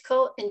therefore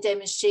critical in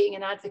demonstrating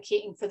and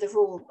advocating for the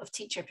role of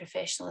teacher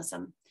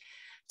professionalism.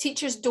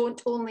 Teachers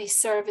don't only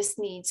service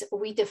needs,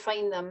 we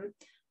define them.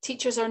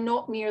 Teachers are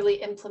not merely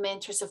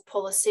implementers of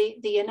policy,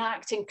 they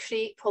enact and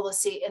create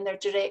policy in their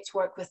direct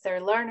work with their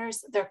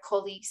learners, their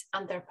colleagues,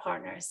 and their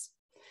partners.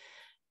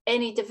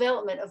 Any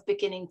development of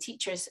beginning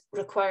teachers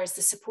requires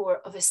the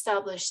support of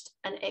established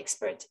and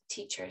expert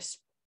teachers.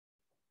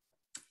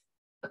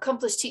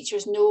 Accomplished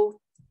teachers know,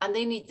 and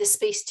they need the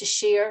space to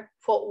share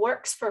what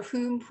works for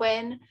whom,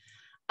 when,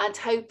 and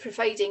how,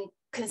 providing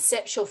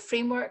conceptual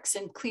frameworks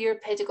and clear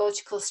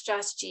pedagogical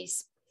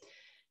strategies.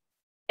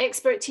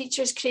 Expert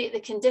teachers create the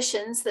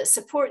conditions that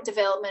support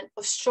development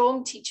of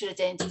strong teacher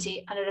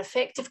identity and are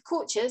effective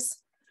coaches,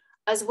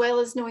 as well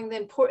as knowing the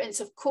importance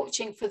of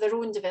coaching for their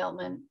own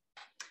development.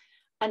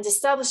 And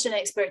established and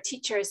expert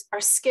teachers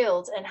are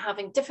skilled in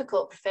having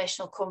difficult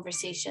professional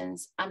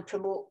conversations and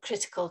promote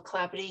critical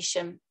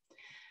collaboration.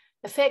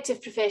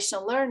 Effective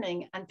professional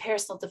learning and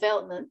personal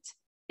development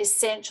is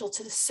central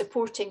to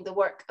supporting the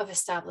work of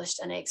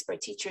established and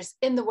expert teachers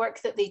in the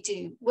work that they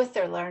do with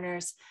their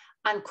learners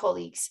and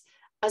colleagues,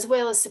 as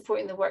well as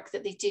supporting the work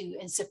that they do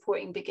in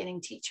supporting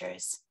beginning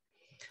teachers.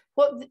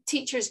 What the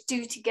teachers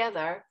do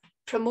together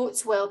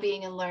promotes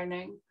well-being and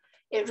learning.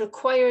 It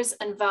requires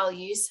and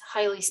values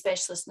highly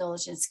specialist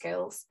knowledge and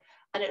skills,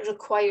 and it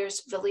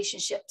requires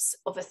relationships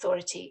of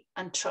authority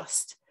and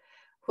trust,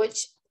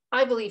 which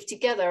I believe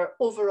together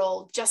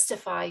overall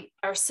justify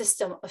our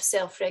system of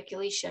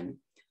self-regulation,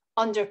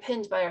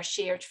 underpinned by our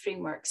shared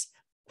frameworks,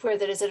 where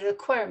there is a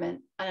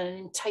requirement and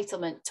an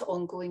entitlement to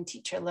ongoing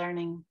teacher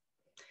learning.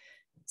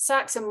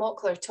 Sachs and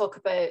Mockler talk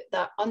about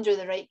that under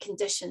the right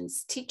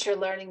conditions, teacher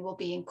learning will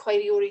be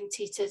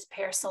inquiry-orientated,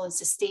 personal and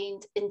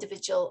sustained,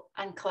 individual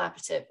and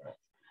collaborative,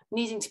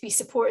 needing to be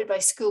supported by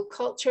school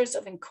cultures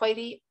of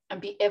inquiry and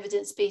be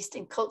evidence-based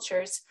in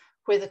cultures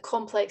where the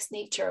complex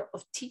nature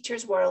of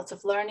teachers' worlds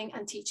of learning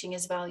and teaching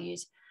is valued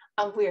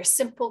and where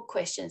simple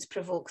questions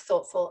provoke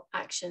thoughtful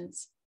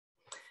actions.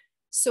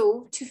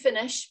 So to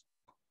finish,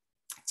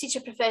 Teacher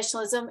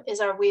professionalism is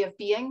our way of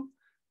being.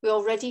 We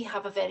already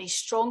have a very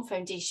strong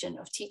foundation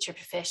of teacher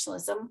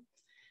professionalism.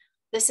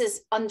 This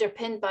is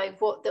underpinned by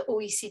what the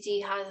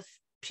OECD have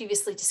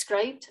previously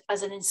described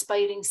as an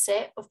inspiring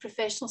set of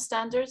professional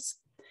standards.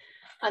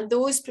 And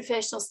those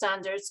professional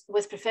standards,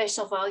 with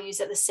professional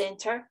values at the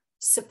centre,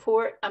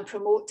 support and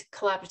promote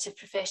collaborative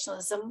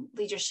professionalism,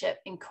 leadership,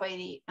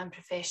 inquiry, and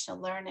professional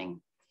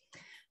learning.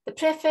 The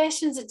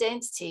profession's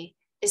identity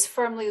is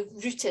firmly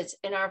rooted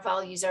in our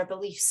values, our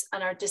beliefs,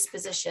 and our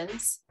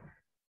dispositions.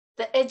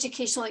 The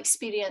educational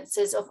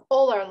experiences of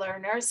all our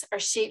learners are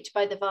shaped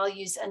by the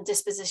values and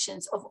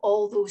dispositions of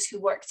all those who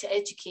work to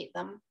educate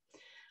them.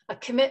 A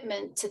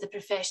commitment to the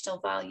professional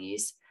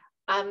values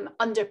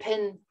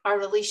underpin our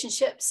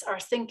relationships, our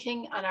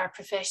thinking, and our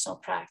professional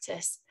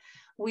practice.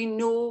 We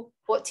know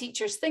what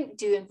teachers think,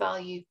 do, and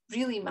value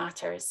really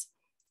matters,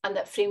 and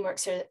that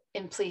frameworks are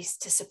in place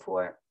to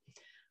support.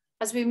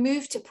 As we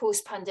move to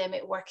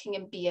post-pandemic working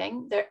and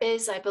being, there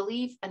is, I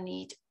believe, a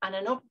need and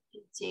an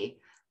opportunity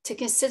to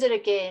consider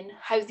again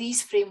how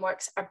these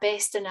frameworks are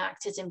best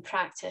enacted in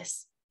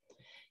practice.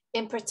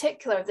 In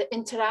particular, the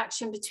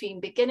interaction between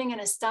beginning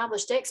and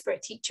established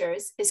expert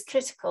teachers is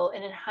critical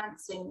in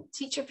enhancing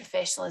teacher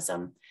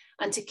professionalism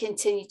and to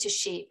continue to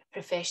shape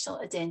professional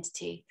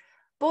identity,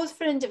 both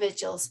for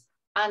individuals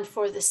and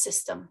for the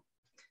system.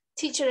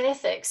 Teacher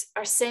ethics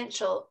are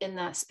central in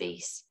that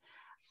space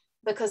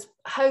because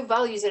how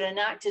values are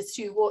enacted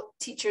through what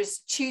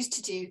teachers choose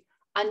to do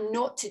and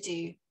not to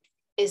do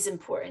is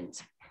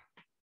important.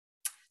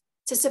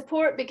 To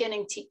support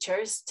beginning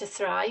teachers to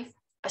thrive,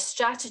 a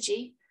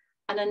strategy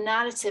and a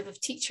narrative of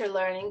teacher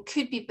learning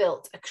could be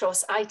built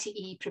across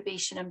ITE,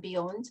 probation and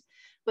beyond,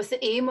 with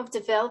the aim of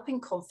developing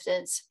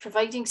confidence,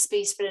 providing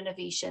space for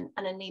innovation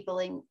and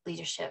enabling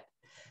leadership.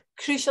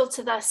 Crucial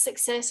to the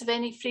success of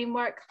any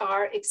framework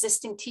are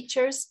existing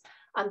teachers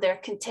and their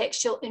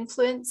contextual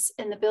influence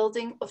in the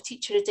building of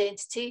teacher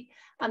identity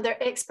and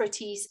their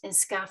expertise in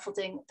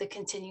scaffolding the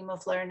continuum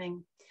of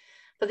learning.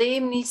 But the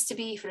aim needs to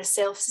be for a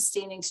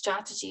self-sustaining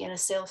strategy and a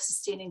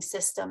self-sustaining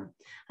system.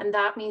 And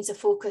that means a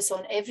focus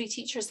on every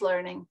teacher's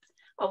learning,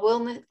 a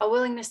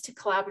willingness to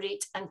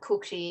collaborate and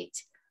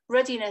co-create,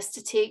 readiness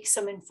to take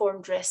some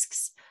informed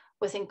risks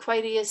with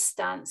inquiry as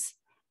stance,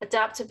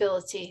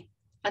 adaptability,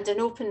 and an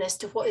openness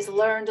to what is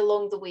learned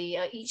along the way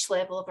at each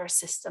level of our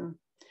system.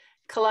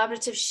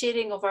 Collaborative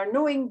sharing of our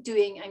knowing,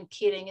 doing, and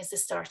caring is the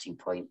starting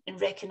point in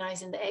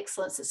recognizing the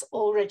excellence that's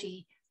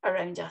already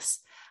around us.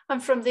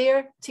 And from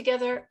there,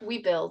 together,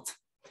 we build.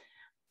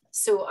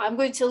 So I'm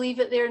going to leave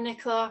it there,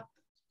 Nicola.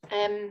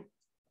 I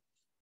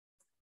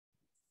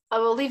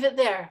will leave it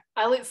there.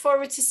 I look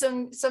forward to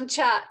some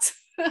chat.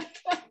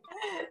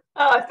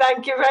 Oh,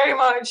 thank you very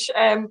much,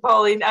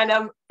 Pauline.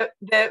 And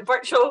the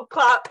virtual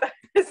clap,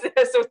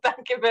 so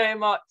thank you very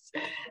much.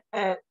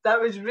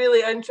 That was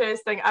really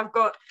interesting. I've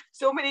got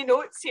so many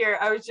notes here.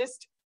 I was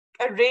just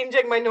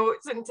arranging my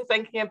notes into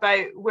thinking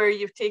about where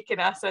you've taken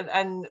us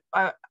and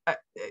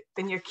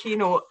in your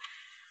keynote.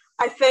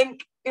 I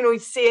think, you know,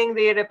 saying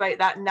there about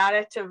that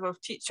narrative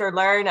of teacher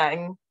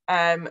learning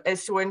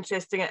is so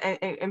interesting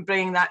in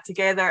bringing that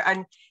together.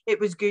 And it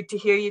was good to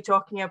hear you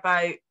talking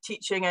about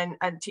teaching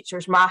and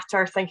teachers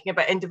matter, thinking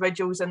about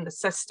individuals in the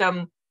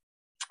system,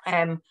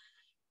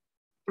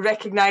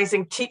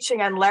 recognising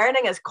teaching and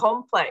learning as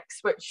complex,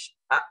 which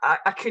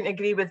I couldn't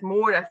agree with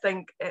more. I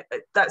think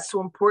that's so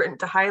important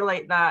to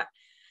highlight that,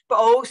 but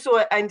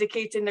also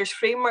indicating there's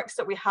frameworks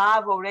that we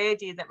have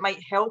already that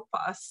might help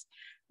us,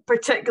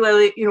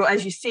 particularly, you know,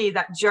 as you say,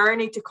 that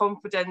journey to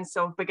confidence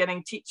of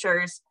beginning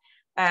teachers,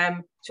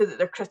 so that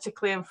they're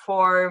critically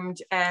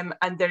informed and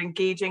they're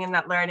engaging in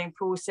that learning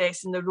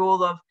process, and the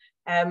role of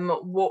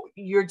what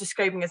you're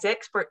describing as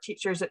expert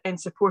teachers in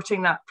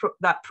supporting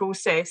that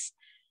process,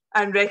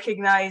 and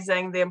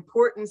recognising the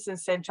importance and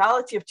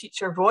centrality of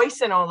teacher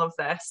voice in all of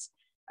this,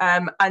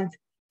 and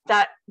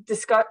that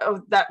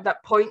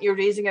point you're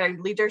raising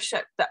around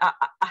leadership that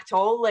at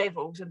all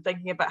levels, and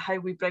thinking about how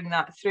we bring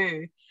that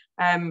through.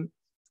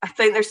 I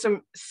think there's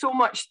so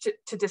much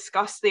to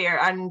discuss there,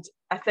 and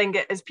I think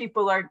as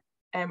people are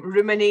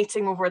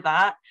ruminating over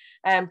that,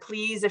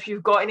 please, if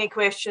you've got any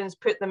questions,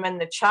 put them in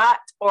the chat,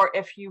 or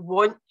if you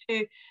want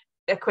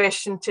a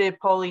question to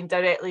Pauline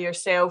directly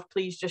yourself,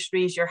 please just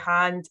raise your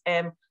hand,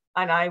 and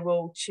I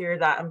will share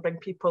that and bring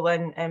people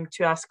in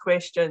to ask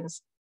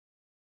questions.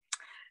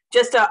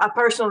 Just a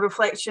personal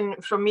reflection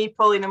from me,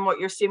 Pauline, and what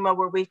you're saying while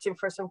we're waiting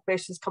for some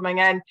questions coming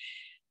in.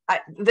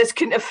 This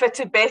couldn't have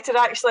fitted better,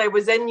 actually. I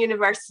was in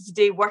university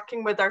today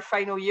working with our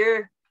final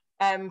year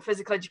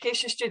physical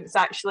education students,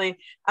 actually,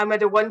 and we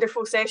had a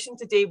wonderful session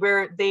today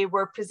where they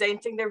were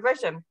presenting their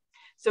vision.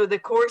 So the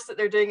course that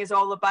they're doing is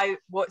all about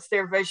what's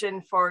their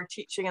vision for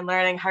teaching and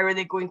learning, how are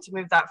they going to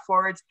move that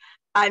forward.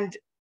 And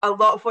a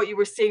lot of what you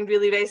were saying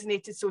really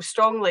resonated so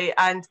strongly,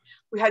 and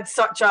we had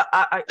such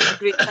a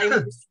great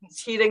time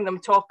hearing them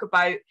talk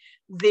about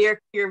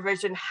their clear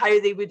vision, how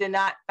they would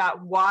enact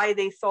that, why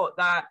they thought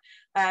that,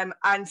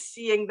 and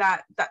seeing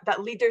that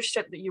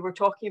leadership that you were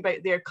talking about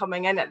there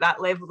coming in at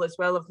that level as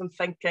well, of them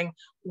thinking,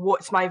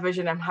 what's my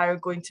vision and how I'm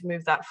going to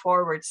move that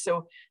forward.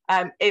 So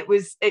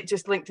it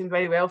just linked in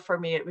very well for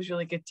me. It was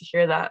really good to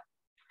hear that.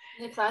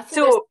 Nicola, I think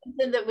there's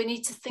something that we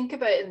need to think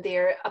about in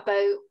there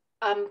about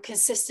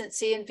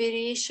consistency and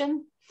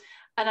variation.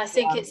 And I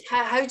think it's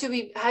how do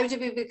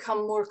we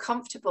become more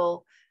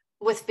comfortable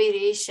with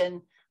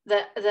variation,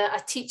 that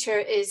a teacher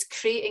is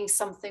creating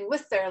something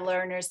with their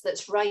learners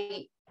that's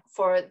right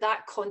for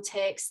that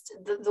context,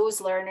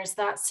 those learners,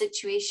 that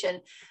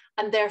situation,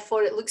 and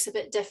therefore it looks a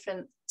bit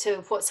different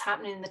to what's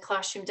happening in the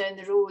classroom down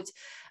the road.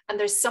 And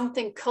there's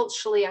something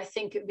culturally, I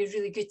think it would be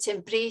really good to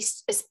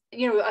embrace,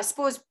 I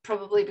suppose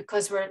probably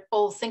because we're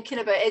all thinking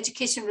about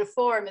education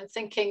reform and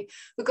thinking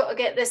we've got to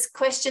get this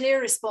questionnaire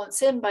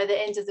response in by the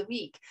end of the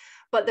week.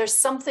 But there's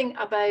something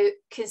about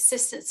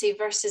consistency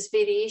versus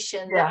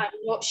variation that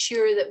I'm not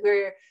sure that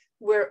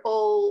we're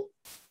all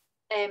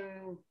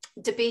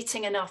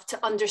debating enough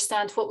to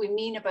understand what we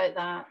mean about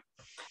that.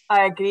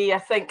 I agree. I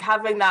think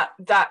having that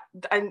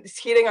and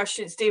hearing our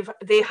students, Dave,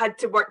 they had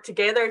to work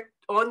together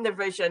on the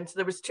vision. So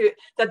there was two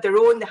that their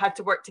own, they had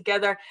to work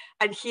together,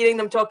 and hearing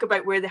them talk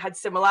about where they had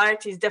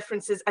similarities,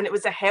 differences, and it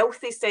was a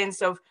healthy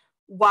sense of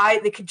why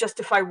they could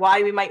justify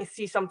why we might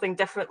see something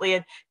differently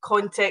in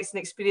context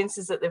and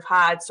experiences that they've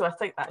had. So I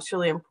think that's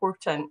really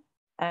important.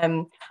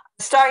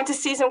 Starting to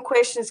see some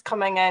questions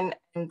coming in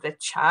the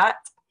chat.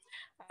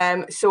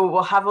 So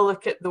we'll have a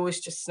look at those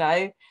just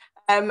now.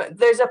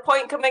 There's a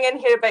point coming in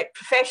here about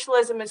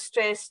professionalism is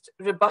stressed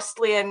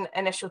robustly in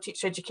initial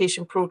teacher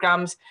education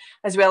programmes,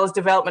 as well as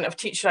development of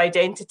teacher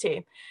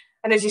identity.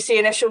 And as you say,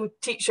 initial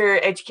teacher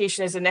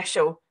education is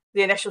initial.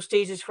 The initial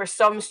stages for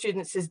some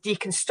students is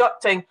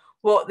deconstructing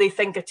what they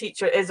think a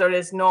teacher is or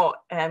is not.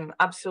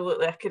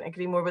 Absolutely, I couldn't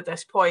agree more with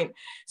this point.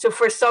 So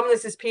for some,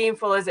 this is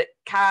painful as it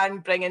can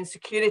bring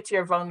insecurity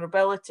or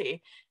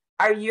vulnerability.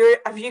 Have you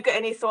got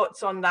any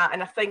thoughts on that?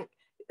 And I think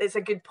it's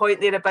a good point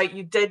there about,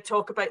 you did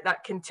talk about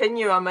that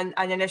continuum and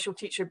initial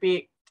teacher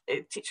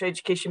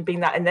education being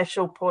that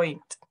initial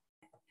point.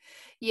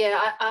 Yeah,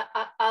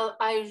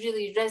 I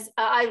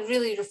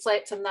really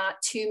reflect on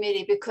that too,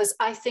 Mary, because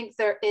I think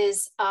there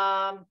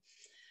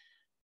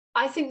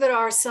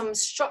are some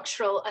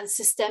structural and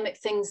systemic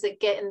things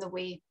that get in the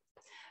way.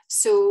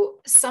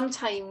 So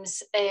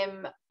sometimes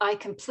I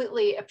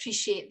completely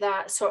appreciate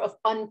that sort of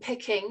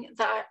unpicking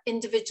that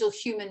individual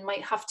human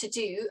might have to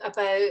do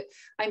about,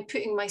 I'm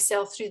putting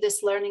myself through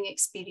this learning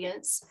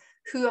experience.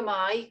 Who am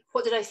I?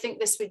 What did I think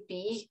this would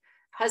be?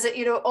 Has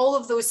it, all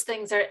of those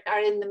things are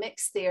in the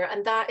mix there.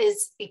 And that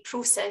is a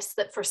process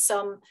that for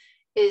some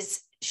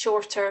is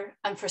shorter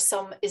and for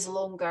some is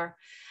longer.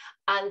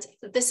 And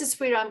this is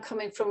where I'm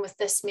coming from with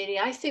this, Mary.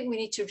 I think we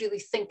need to really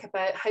think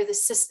about how the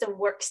system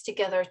works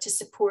together to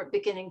support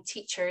beginning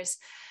teachers,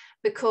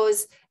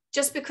 because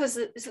just because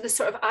the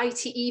sort of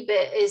ITE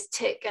bit is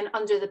tick and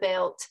under the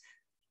belt,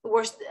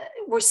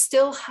 we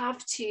still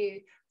have to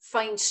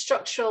find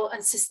structural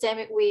and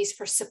systemic ways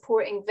for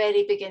supporting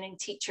very beginning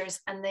teachers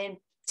and then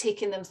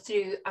taking them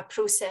through a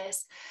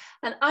process.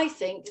 And I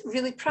think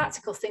really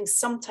practical things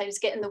sometimes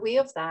get in the way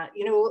of that,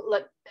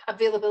 like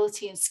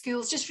availability in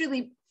schools, just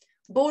really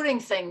boring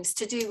things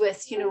to do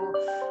with,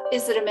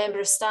 is there a member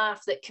of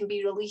staff that can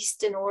be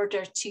released in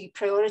order to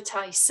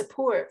prioritise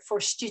support for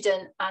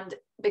student and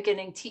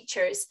beginning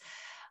teachers?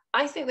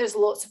 I think there's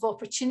lots of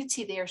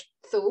opportunity there,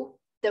 though,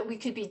 that we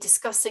could be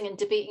discussing and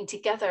debating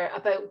together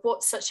about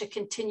what such a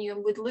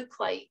continuum would look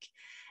like.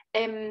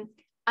 And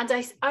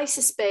I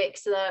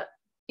suspect that,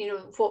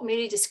 what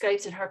Mary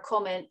described in her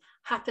comment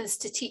happens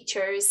to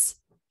teachers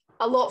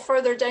a lot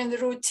further down the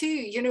road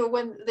too,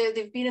 when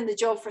they've been in the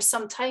job for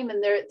some time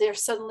and they're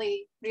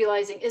suddenly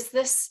realizing,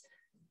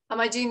 am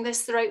I doing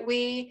this the right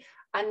way?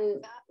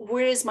 And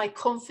where is my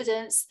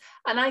confidence?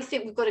 And I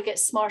think we've got to get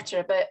smarter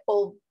about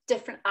all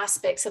different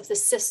aspects of the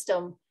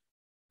system,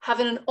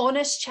 having an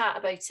honest chat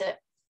about it,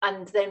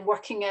 and then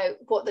working out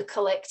what the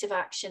collective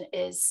action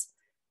is.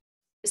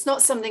 It's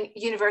not something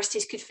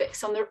universities could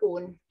fix on their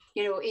own.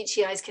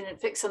 HEIs can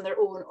fix on their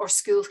own, or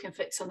schools can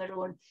fix on their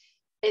own.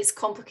 It's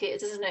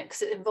complicated, isn't it?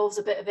 Because it involves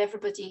a bit of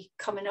everybody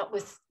coming up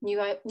with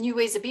new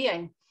ways of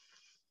being.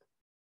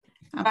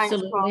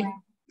 Absolutely.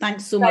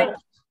 Thanks so much.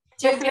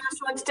 Do you have anything else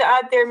you wanted to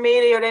add there,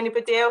 Mary, or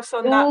anybody else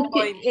on that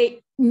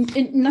point?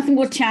 Nothing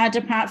more to add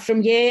apart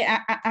from,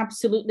 I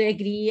absolutely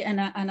agree.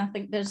 And I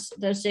think there's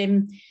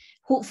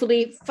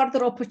hopefully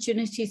further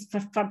opportunities for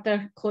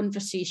further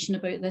conversation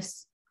about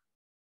this.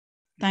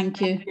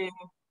 Thank you.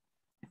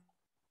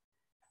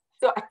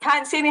 So I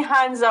can't see any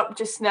hands up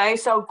just now,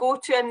 so I'll go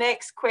to a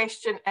next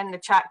question in the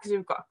chat because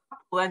we've got a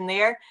couple in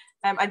there.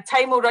 And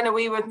time will run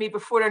away with me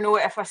before I know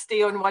it if I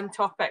stay on one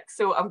topic.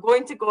 So I'm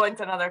going to go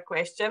into another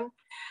question.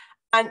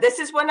 And this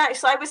is one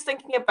actually I was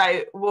thinking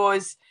about,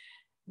 was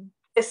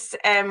this,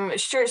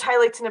 Stuart's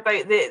highlighting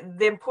about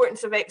the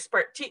importance of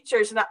expert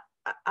teachers. And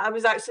I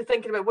was actually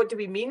thinking about what do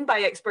we mean by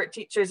expert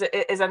teachers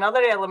is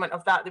another element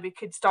of that we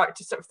could start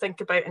to sort of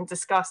think about and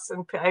discuss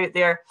and put out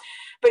there.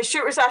 But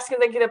Stuart was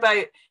thinking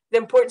about the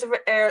importance of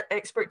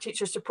expert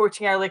teachers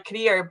supporting early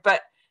career,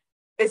 but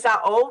is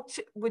that all?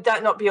 Would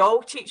that not be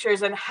all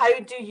teachers? And how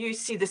do you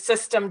see the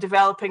system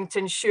developing to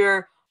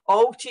ensure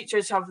all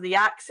teachers have the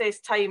access,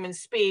 time and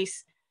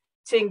space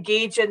to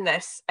engage in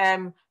this,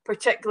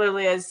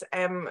 particularly as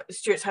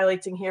Stuart's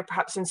highlighting here,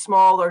 perhaps in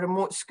small or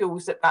remote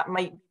schools that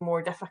might be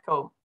more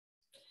difficult?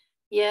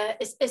 Yeah,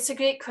 it's a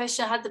great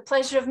question. I had the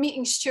pleasure of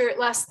meeting Stuart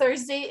last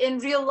Thursday in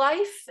real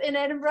life in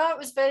Edinburgh. It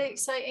was very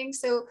exciting.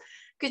 So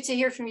good to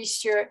hear from you,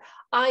 Stuart.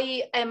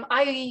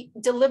 I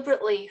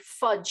deliberately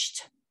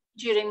fudged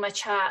during my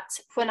chat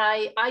when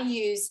I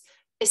use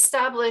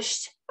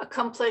established,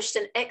 accomplished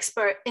and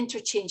expert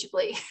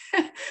interchangeably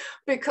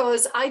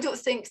because I don't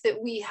think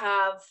that we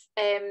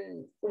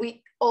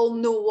all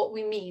know what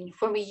we mean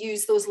when we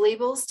use those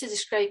labels to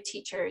describe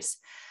teachers.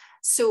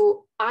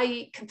 So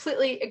I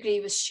completely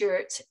agree with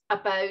Stuart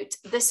about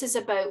this is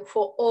about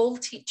what all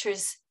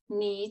teachers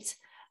need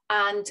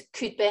and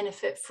could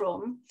benefit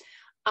from.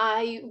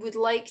 I would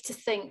like to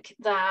think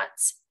that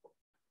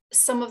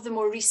some of the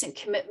more recent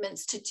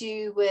commitments to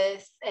do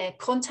with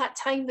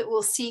contact time that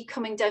we'll see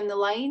coming down the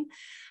line,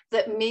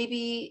 that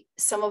maybe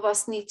some of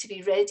us need to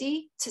be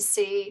ready to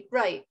say,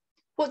 right,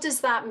 what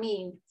does that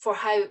mean for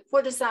how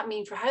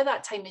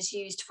that time is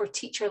used for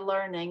teacher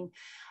learning?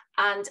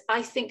 And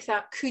I think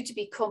that could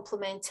be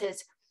complemented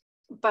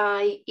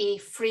by a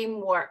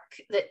framework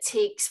that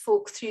takes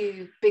folk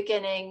through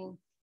beginning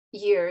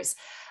years.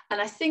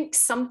 And I think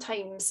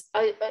sometimes,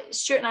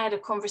 Stuart and I had a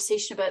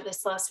conversation about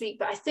this last week,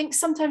 but I think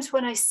sometimes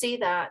when I say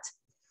that,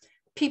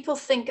 people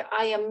think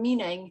I am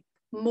meaning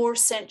more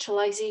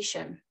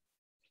centralization.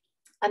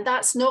 And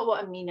that's not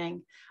what I'm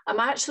meaning. I'm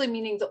actually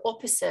meaning the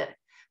opposite,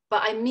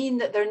 but I mean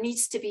that there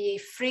needs to be a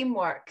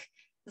framework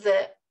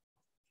that,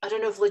 I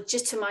don't know if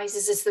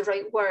legitimizes is the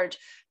right word,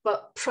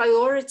 but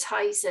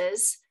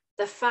prioritizes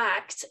the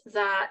fact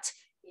that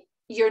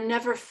you're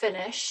never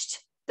finished,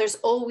 there's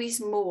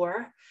always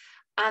more,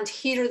 and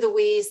here are the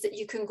ways that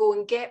you can go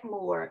and get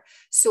more.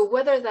 So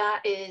whether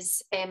that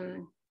is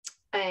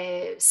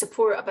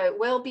support about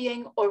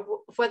well-being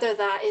or whether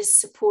that is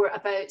support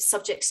about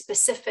subject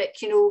specific,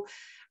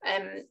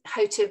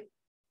 how to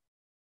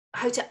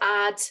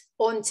add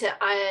on to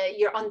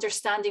your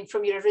understanding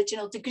from your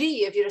original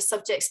degree if you're a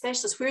subject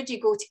specialist. Where do you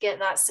go to get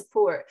that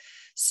support?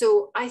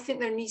 So I think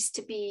there needs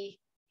to be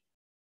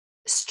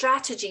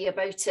strategy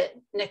about it,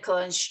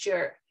 Nicola and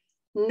Stuart,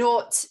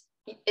 not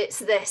it's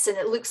this and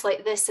it looks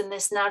like this in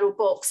this narrow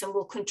box and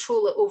we'll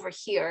control it over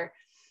here.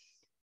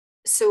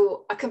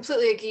 So I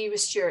completely agree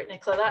with Stuart,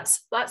 Nicola.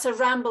 That's a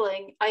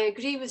rambling. I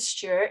agree with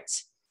Stuart.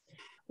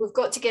 We've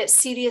got to get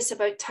serious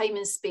about time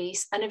and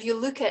space. And if you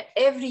look at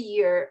every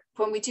year,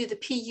 when we do the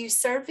PU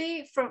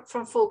survey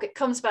from folk, it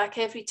comes back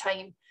every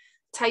time,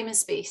 time and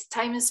space,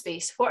 time and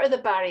space. What are the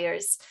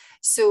barriers?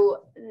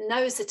 So now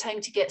is the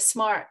time to get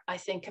smart, I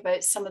think,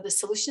 about some of the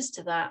solutions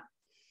to that.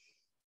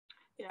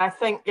 Yeah, I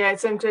think,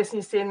 it's interesting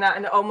you saying that,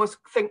 and I almost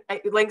think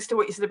it links to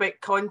what you said about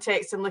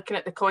context and looking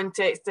at the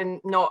context and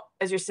not,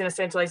 as you're saying, a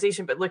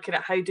centralisation, but looking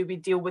at how do we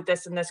deal with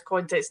this in this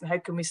context and how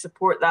can we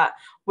support that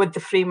with the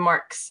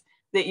frameworks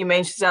that you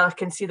mentioned. So I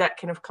can see that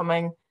kind of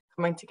coming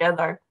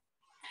together.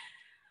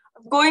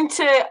 I'm going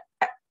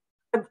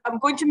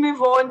to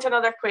move on to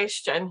another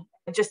question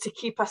just to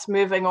keep us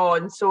moving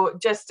on. So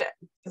just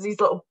these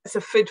little bits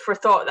of food for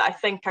thought that I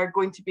think are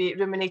going to be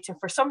ruminating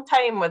for some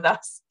time with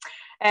us.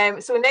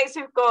 So next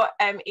we've got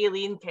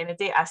Aileen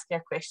Kennedy asking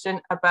a question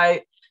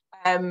about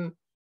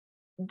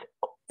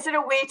is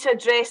there a way to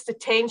address the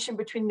tension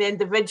between the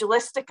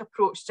individualistic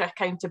approach to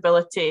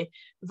accountability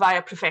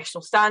via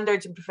professional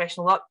standards and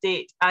professional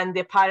update and the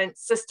apparent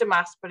system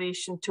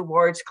aspiration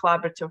towards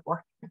collaborative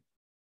working?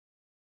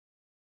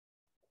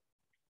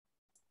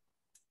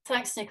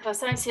 Thanks, Nicola.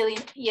 Thanks, Aileen.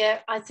 Yeah,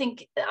 I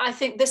think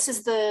this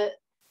is the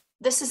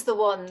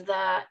one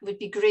that would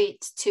be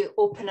great to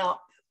open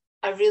up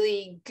a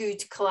really good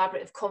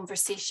collaborative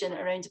conversation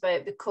around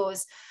about,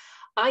 because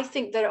I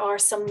think there are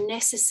some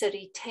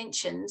necessary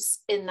tensions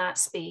in that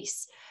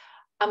space,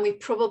 and we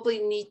probably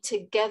need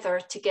together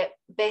to get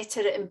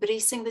better at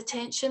embracing the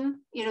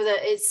tension, that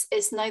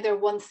it's neither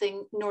one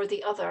thing nor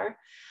the other.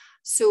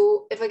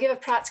 So if I give a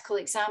practical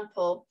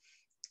example,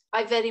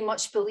 I very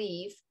much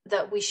believe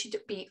that we should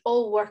be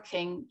all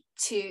working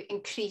to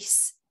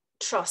increase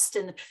trust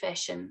in the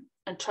profession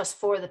and trust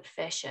for the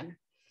profession.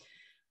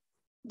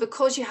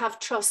 Because you have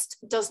trust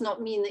does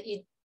not mean that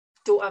you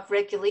don't have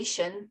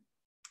regulation.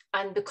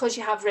 And because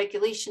you have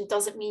regulation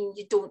doesn't mean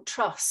you don't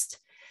trust.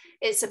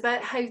 It's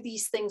about how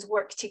these things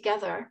work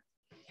together.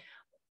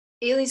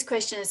 Aileen's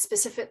question is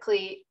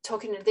specifically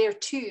talking there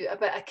too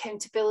about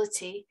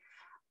accountability.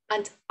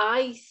 And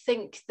I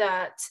think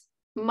that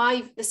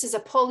this is a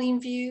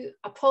Pauline view.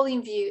 A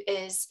Pauline view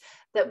is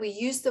that we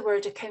use the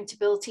word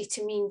accountability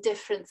to mean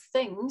different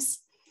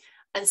things.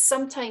 And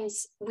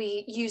sometimes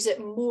we use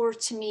it more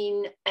to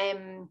mean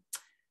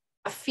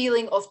a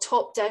feeling of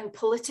top-down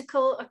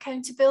political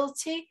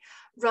accountability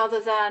rather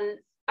than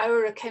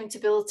our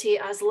accountability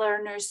as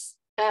learners,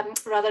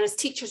 rather as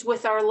teachers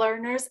with our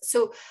learners.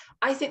 So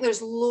I think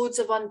there's loads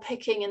of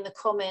unpicking in the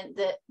comment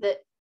that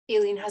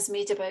Aileen has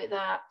made about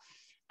that.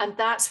 And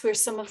that's where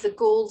some of the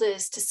gold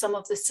is to some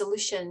of the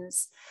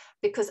solutions,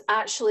 because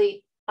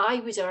actually I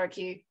would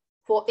argue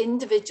what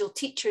individual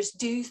teachers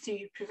do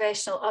through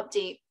professional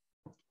update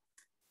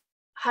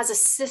has a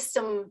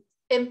system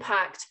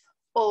impact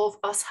of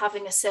us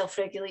having a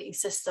self-regulating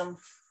system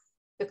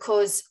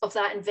because of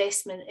that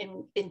investment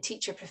in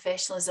teacher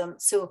professionalism.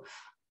 So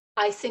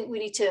I think we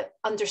need to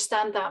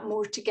understand that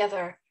more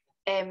together.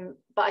 But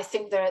I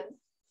think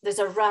there's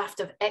a raft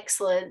of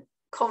excellent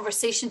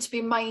conversation to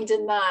be mined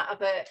in that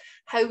about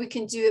how we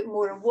can do it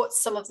more and what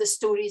some of the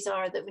stories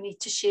are that we need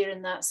to share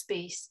in that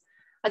space.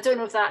 I don't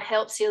know if that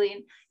helps,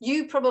 Aileen.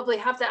 You probably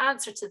have the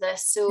answer to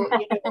this, so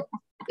you know,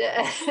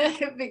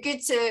 it'd be good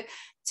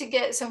to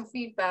get some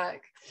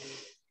feedback.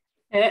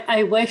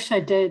 I wish I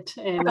did,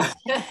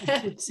 I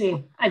should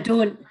say. I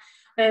don't.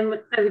 I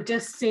would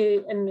just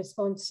say in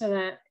response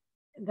to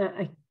that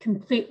I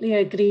completely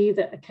agree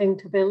that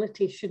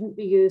accountability shouldn't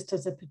be used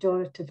as a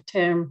pejorative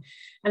term.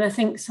 And I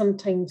think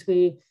sometimes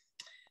we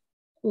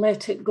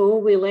let it go.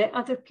 We let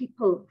other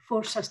people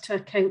force us to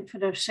account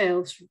for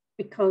ourselves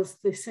because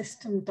the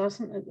system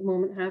doesn't at the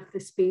moment have the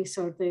space,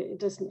 or it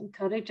doesn't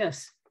encourage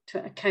us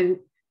to account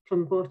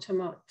from bottom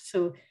up.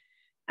 So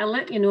I'll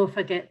let you know if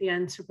I get the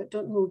answer, but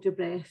don't hold your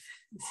breath.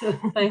 So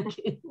thank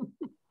you.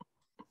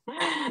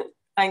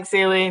 Thanks,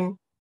 Aileen.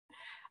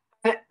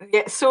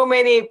 Yeah, so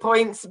many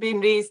points being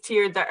raised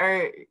here that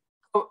are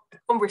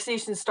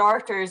conversation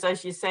starters,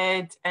 as you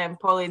said,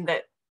 Pauline,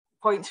 that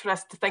points for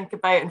us to think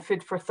about and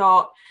food for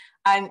thought.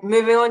 And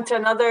moving on to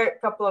another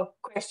couple of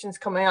questions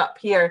coming up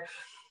here.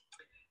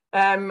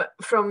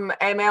 From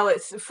ML,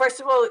 it's first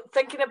of all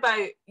thinking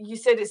about, you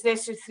said it's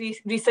necessary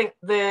to rethink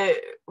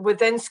the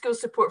within school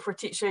support for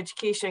teacher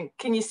education.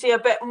 Can you say a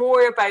bit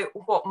more about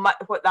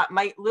what that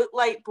might look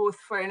like, both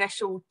for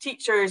initial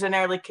teachers and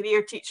early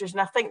career teachers? And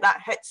I think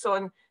that hits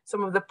on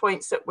some of the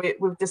points that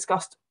we've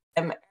discussed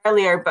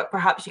earlier, but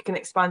perhaps you can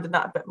expand on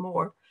that a bit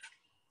more.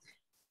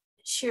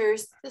 Sure.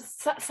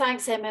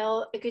 Thanks,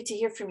 ML. Good to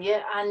hear from you.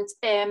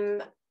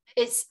 And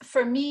it's,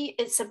 for me,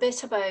 it's a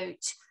bit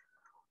about,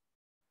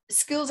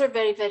 schools are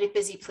very, very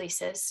busy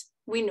places.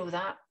 We know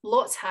that.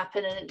 Lots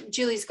happen. And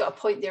Julie's got a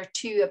point there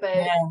too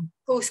about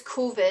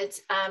post-COVID.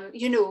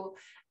 You know,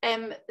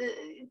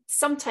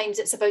 sometimes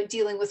it's about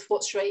dealing with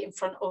what's right in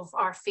front of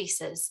our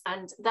faces,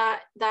 and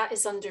that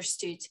is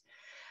understood.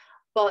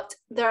 But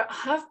there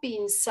have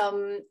been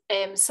some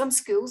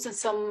schools and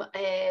some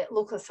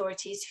local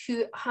authorities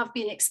who have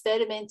been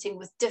experimenting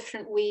with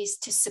different ways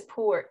to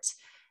support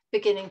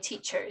beginning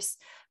teachers.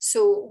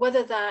 So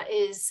whether that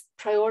is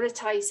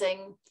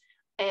prioritising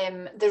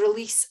the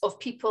release of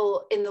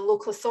people in the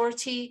local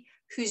authority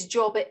whose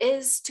job it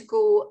is to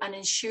go and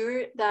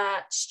ensure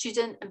that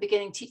student and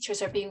beginning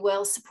teachers are being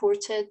well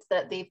supported,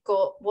 that they've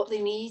got what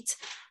they need,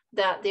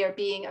 that they're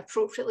being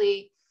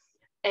appropriately,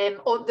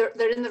 or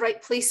they're in the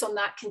right place on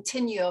that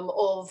continuum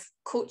of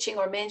coaching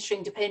or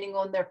mentoring, depending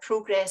on their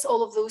progress,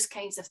 all of those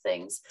kinds of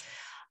things.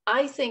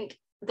 I think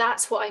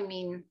that's what I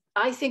mean.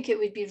 I think it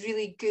would be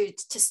really good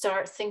to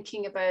start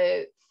thinking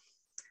about,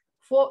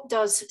 what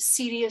does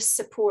serious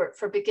support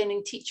for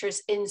beginning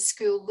teachers in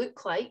school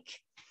look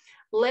like?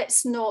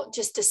 Let's not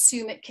just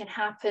assume it can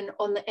happen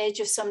on the edge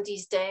of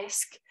somebody's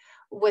desk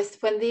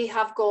when they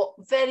have got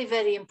very,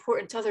 very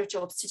important other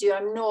jobs to do.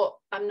 I'm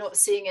not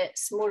saying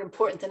it's more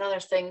important than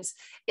other things.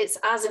 It's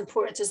as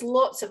important as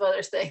lots of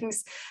other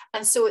things.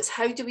 And so it's,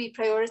 how do we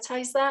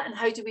prioritize that? And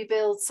how do we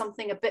build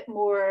something a bit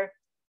more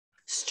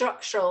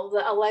structural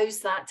that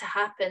allows that to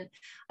happen?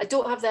 I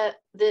don't have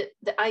the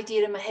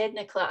idea in my head,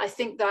 Nicola. I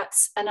think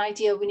that's an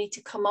idea we need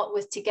to come up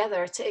with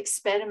together to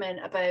experiment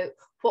about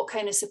what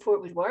kind of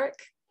support would work.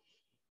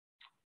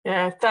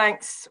 Yeah,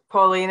 thanks,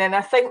 Pauline. And I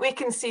think we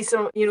can see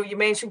some, you know, you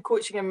mentioned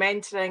coaching and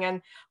mentoring,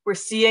 and we're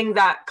seeing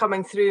that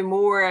coming through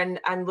more, and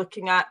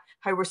looking at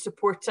how we're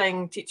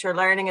supporting teacher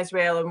learning as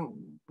well. And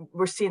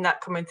we're seeing that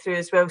coming through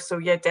as well. So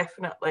yeah,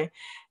 definitely.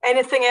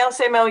 Anything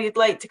else, ML, you'd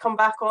like to come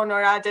back on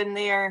or add in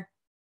there?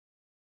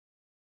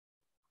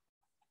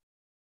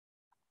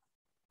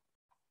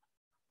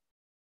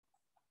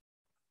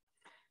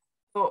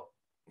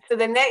 So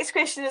the next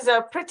question is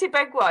a pretty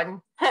big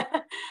one.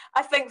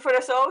 I think for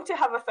us all to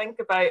have a think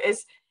about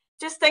is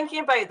just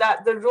thinking about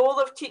that, the role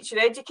of teacher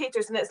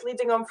educators, and it's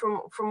leading on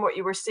from what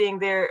you were saying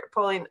there,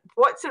 Pauline.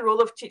 What's the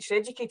role of teacher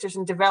educators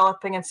in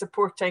developing and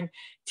supporting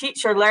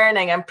teacher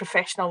learning and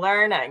professional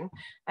learning?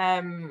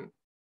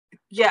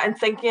 Yeah, and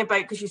thinking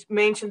about, because you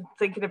mentioned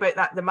thinking about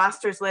that, the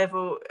master's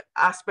level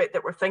aspect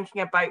that we're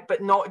thinking about,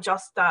 but not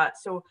just that.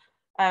 So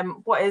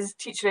what is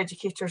teacher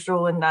educators'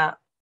 role in that?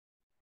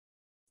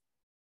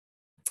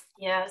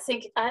 Yeah, I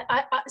think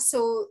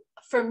so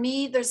for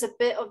me, there's a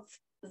bit of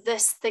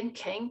this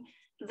thinking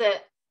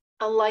that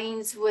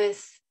aligns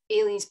with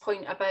Aileen's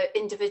point about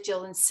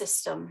individual and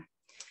system.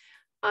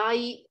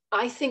 I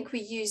think we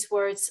use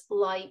words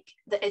like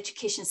the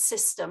education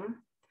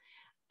system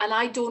and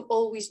I don't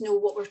always know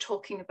what we're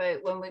talking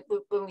about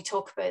when we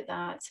talk about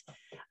that.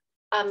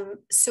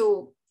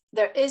 So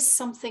there is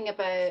something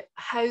about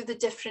how the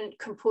different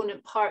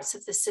component parts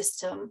of the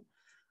system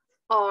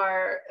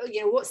are,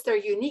 what's their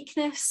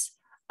uniqueness,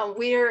 and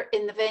where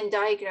in the Venn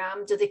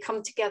diagram do they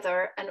come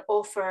together and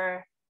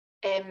offer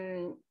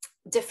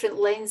different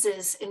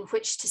lenses in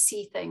which to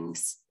see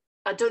things.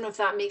 I don't know if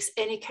that makes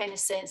any kind of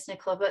sense,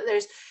 Nicola, but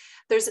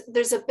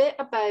there's a bit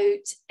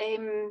about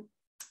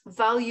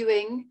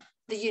valuing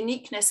the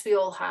uniqueness we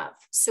all have.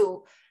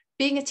 So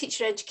being a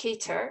teacher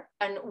educator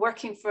and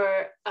working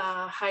for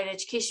a higher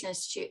education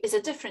institute is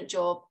a different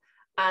job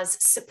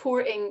as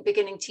supporting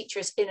beginning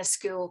teachers in a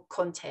school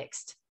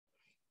context.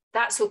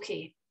 That's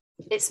okay.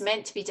 It's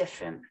meant to be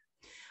different.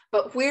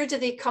 But where do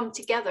they come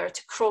together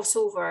to cross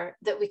over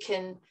that we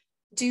can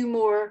do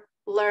more,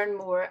 learn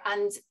more,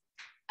 and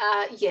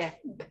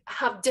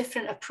have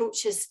different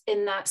approaches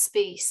in that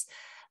space?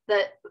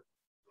 That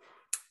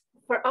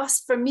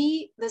for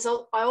me, I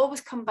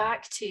always come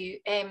back to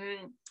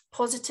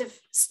positive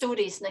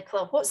stories,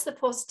 Nicola. What's the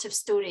positive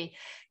story?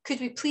 Could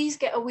we please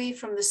get away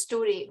from the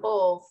story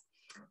of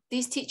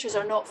these teachers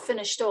are not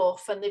finished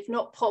off and they've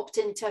not popped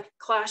into a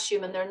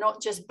classroom and they're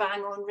not just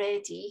bang on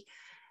ready.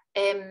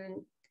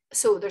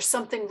 So there's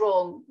something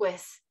wrong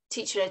with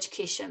teacher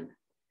education.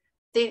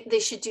 They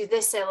should do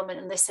this element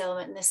and this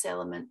element and this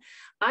element.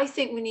 I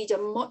think we need a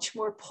much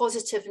more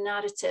positive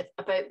narrative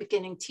about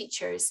beginning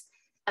teachers,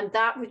 and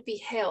that would be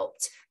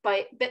helped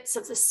by bits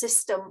of the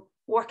system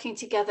working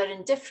together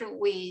in different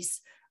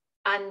ways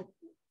and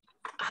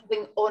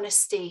having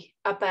honesty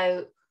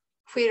about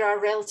where our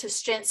relative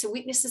strengths and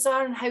weaknesses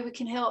are and how we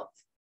can help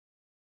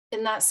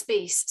in that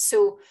space.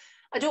 So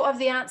I don't have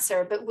the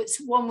answer, but it's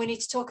one we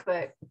need to talk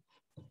about.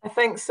 I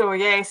think so,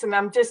 yes. And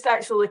I'm just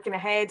actually looking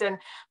ahead, and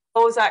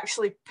Paul's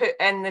actually put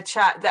in the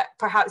chat that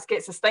perhaps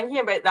gets us thinking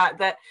about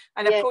that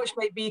an approach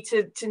might be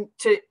to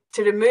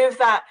remove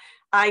that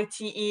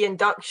ITE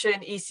induction,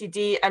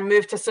 ECD, and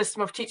move to a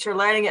system of teacher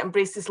learning that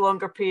embraces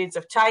longer periods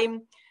of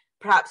time,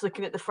 perhaps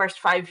looking at the first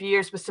 5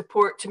 years with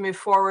support to move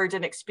forward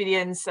in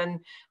experience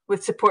and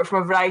with support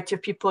from a variety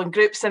of people and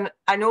groups. And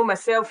I know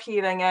myself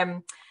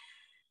hearing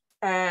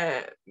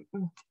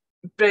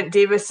Brent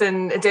Davis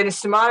and Dennis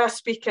Samara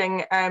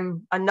speaking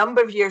a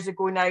number of years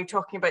ago now,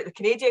 talking about the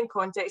Canadian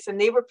context,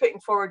 and they were putting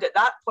forward at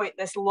that point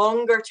this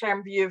longer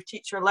term view of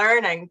teacher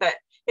learning, that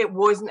it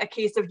wasn't a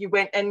case of you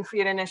went in for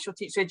your initial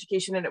teacher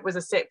education and it was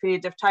a set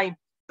period of time,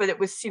 but it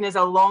was seen as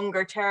a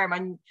longer term,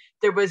 and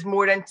there was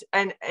more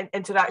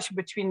interaction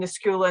between the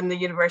school and the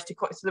university.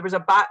 So there was a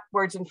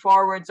backwards and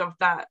forwards of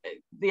that,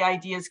 the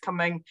ideas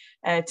coming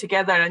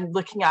together and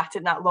looking at it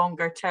in that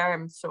longer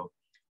term. So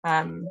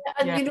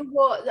you know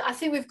what, I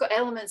think we've got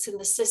elements in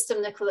the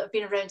system, Nicola, that have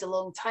been around a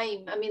long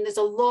time. I mean, there's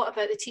a lot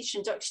about the teacher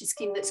induction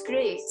scheme that's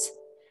great,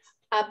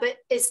 but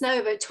it's now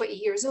about 20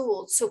 years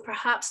old. So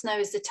perhaps now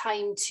is the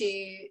time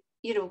to,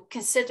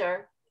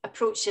 consider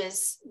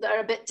approaches that are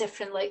a bit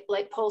different,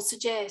 like Paul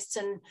suggests.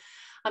 And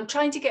I'm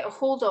trying to get a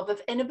hold of,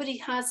 if anybody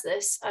has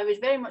this, I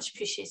would very much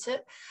appreciate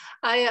it.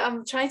 I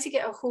am trying to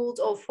get a hold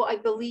of what I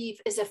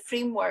believe is a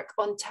framework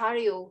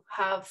Ontario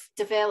have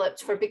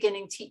developed for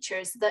beginning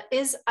teachers that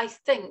is, I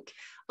think,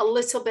 a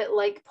little bit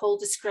like Paul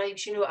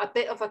describes, a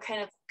bit of a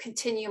kind of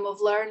continuum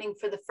of learning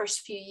for the first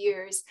few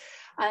years.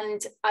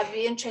 And I'd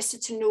be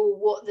interested to know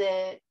what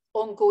the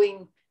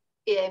ongoing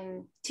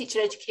teacher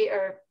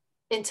educator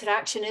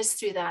interaction is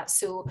through that.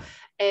 So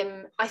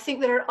I think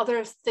there are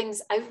other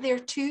things out there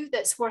too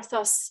that's worth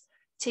us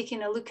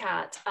taking a look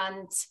at.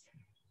 And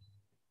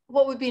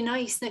what would be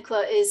nice,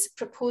 Nicola, is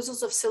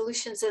proposals of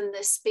solutions in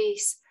this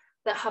space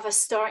that have a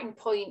starting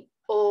point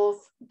of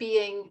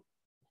being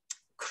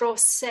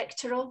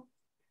cross-sectoral.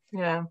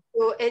 Yeah.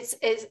 So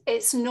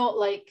it's not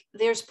like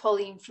there's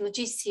Pauline from the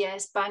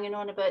GTCS banging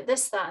on about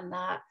this, that, and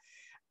that,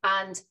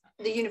 and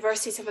the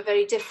universities have a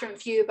very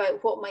different view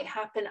about what might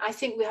happen. I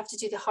think we have to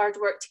do the hard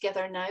work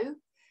together now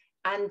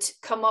and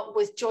come up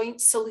with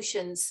joint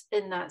solutions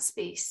in that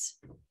space.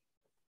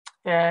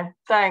 Yeah,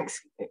 thanks,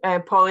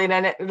 Pauline.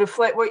 And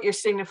what you're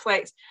saying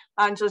reflects,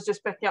 Angela's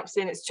just picking up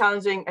saying it's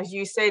challenging, as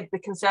you said, the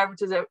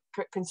conservatism.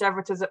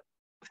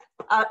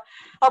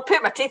 I'll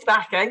put my teeth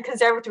back in,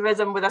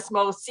 conservatism with a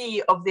small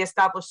c of the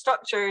established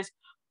structures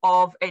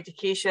of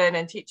education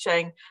and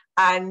teaching.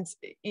 And,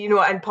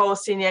 and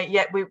Paul's saying,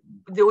 the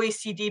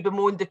OECD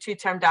bemoaned the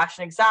 2-term dash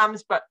and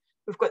exams, but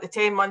we've got the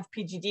 10-month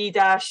PGD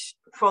dash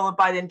followed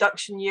by the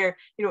induction year.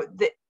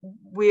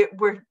 We're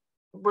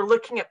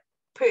looking at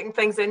putting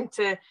things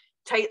into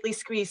tightly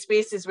squeezed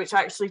spaces, which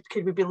actually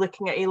could we be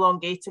looking at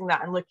elongating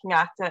that and looking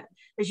at it.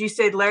 As you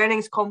said, learning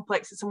is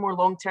complex. It's a more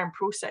long-term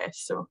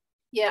process. So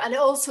yeah, and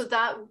also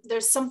that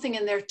there's something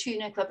in there too,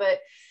 Nicola, about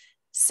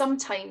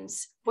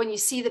sometimes when you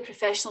see the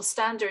professional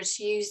standards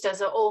used as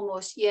a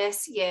almost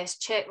yes,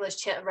 checklist,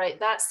 check, right,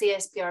 that's the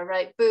SPR,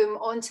 right, boom,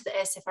 onto the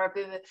SFR,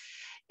 boom,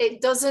 it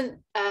doesn't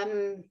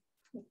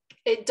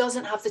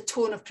have the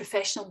tone of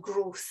professional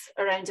growth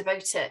around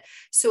about it.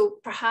 So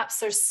perhaps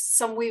there's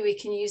some way we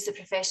can use the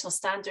professional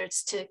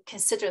standards to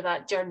consider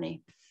that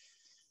journey.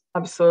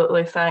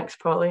 Absolutely, thanks,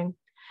 Pauline.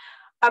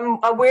 I'm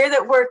aware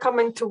that we're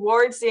coming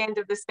towards the end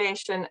of the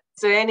session.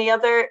 Is there any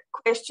other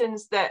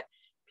questions that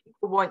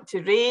people want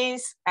to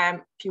raise?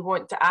 If you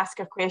want to ask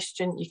a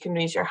question, you can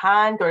raise your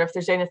hand, or if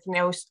there's anything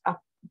else, a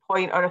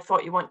point or a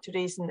thought you want to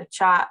raise in the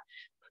chat,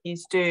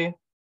 please do.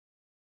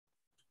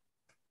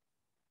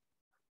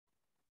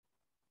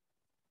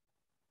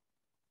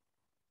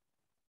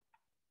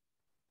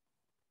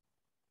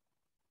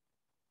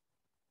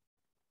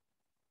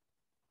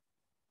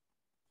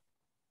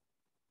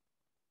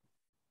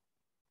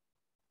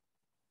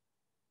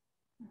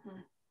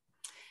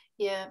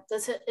 Yeah,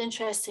 that's an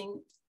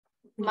interesting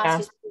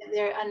Matthew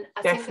there, and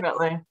I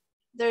definitely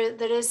think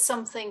there is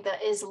something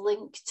that is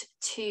linked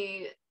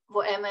to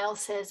what ML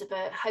says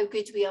about how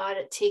good we are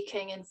at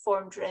taking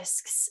informed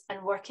risks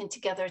and working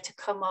together to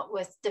come up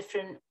with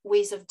different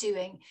ways of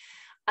doing.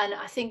 And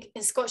I think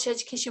in Scottish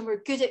education,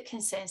 we're good at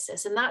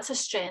consensus, and that's a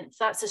strength,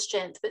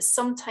 but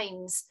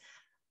sometimes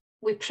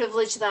we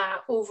privilege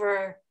that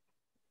over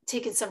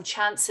taking some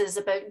chances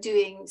about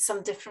doing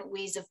some different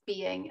ways of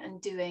being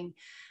and doing.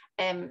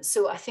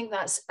 So I think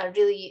that's a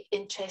really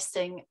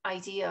interesting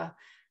idea.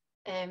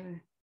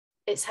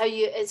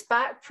 It's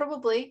back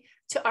probably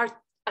to our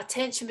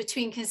attention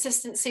between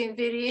consistency and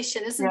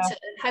variation, isn't it?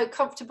 And how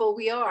comfortable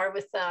we are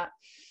with that.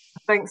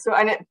 I think so.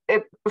 And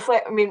it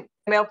reflects, I mean,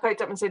 Mel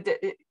picked up and said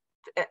that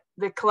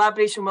the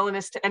collaboration,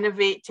 willingness to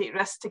innovate, take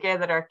risks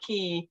together are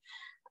key.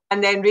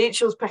 And then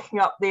Rachel's picking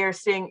up there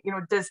saying, you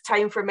know, does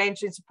time for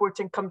mentoring and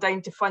supporting come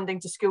down to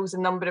funding to schools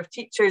and number of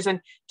teachers?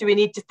 And do we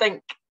need to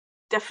think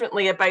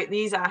differently about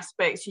these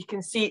aspects? You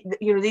can see,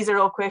 you know, these are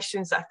all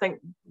questions that I think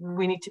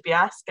we need to be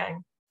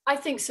asking. I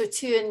think so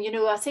too. And, you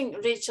know, I think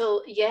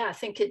Rachel, yeah, I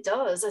think it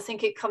does. I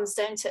think it comes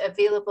down to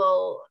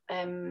available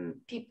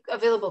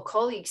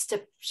colleagues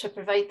to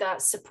provide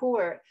that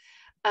support.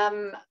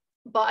 But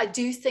I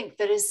do think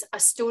there is a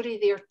story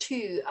there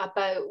too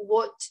about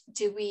what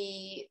do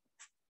we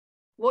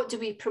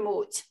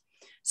promote?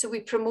 So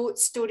we promote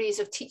stories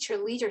of teacher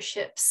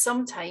leadership,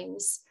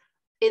 sometimes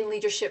in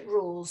leadership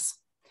roles,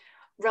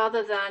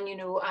 rather than, you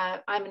know,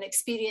 I'm an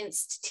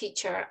experienced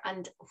teacher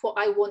and what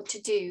I want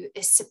to do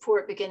is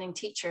support beginning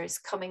teachers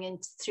coming in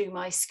through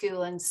my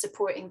school and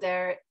supporting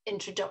their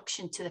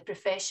introduction to the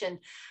profession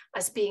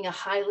as being a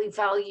highly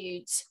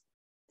valued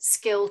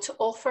skill to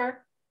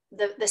offer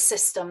the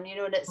system, you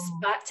know, and it's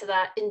back to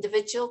that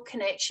individual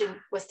connection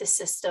with the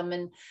system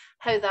and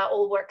how that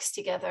all works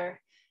together.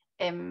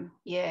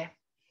 Yeah,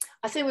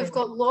 I think we've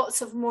got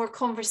lots of more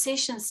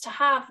conversations to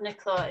have,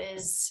 Nicola,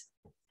 is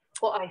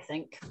what I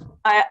think.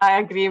 I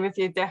agree with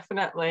you,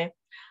 definitely.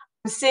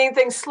 I'm seeing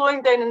things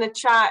slowing down in the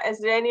chat. Is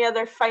there any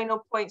other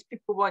final points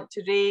people want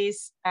to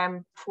raise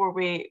before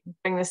we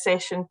bring the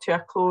session to a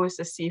close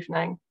this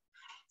evening?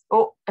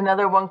 Oh,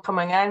 another one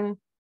coming in.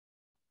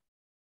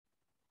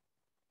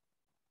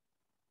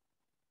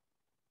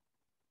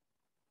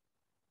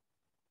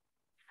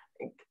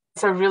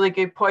 It's a really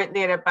good point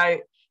there about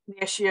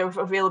the issue of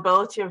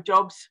availability of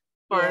jobs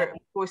for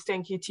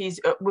post-NQTs.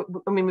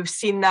 I mean, we've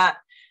seen that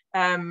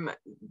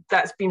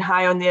that's been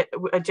high on the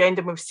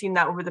agenda. We've seen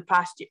that over the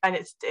past year, and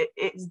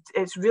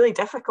it's really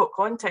difficult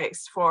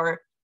context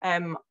for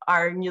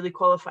our newly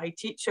qualified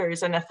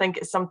teachers, and I think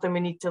it's something we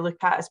need to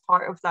look at as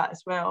part of that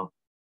as well.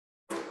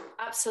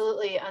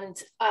 Absolutely,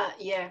 and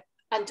yeah,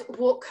 and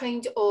what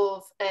kind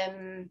of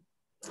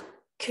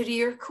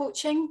career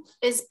coaching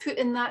is put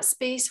in that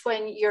space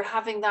when you're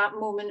having that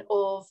moment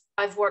of,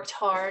 I've worked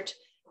hard,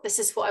 this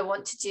is what I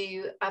want to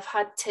do, I've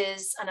had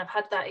TIS and I've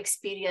had that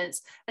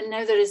experience, and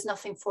now there is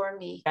nothing for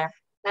me. Yeah.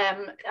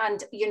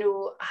 And, you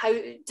know, how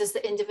does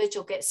the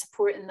individual get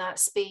support in that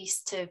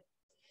space to,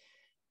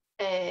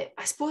 I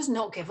suppose,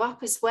 not give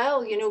up as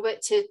well, you know,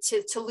 but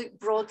to look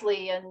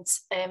broadly. And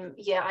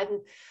yeah,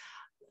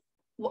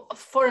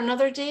 for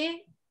another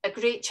day, a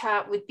great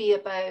chat would be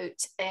about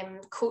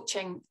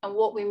coaching and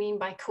what we mean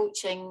by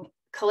coaching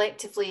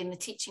collectively in the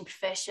teaching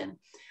profession,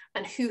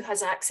 and who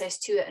has access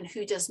to it and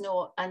who does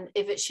not, and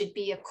if it should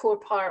be a core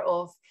part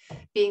of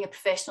being a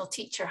professional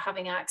teacher,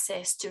 having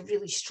access to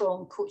really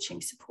strong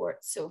coaching support.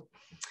 So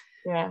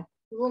yeah,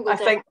 we won't go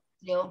down that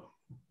hill.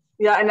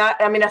 Yeah, and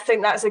I mean, I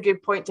think that's a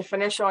good point to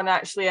finish on,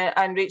 actually,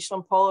 and Rachel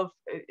and Paul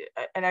have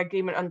an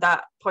agreement on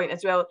that point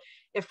as well.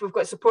 If we've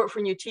got support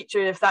for new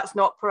teachers, if that's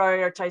not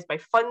prioritised by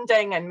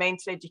funding and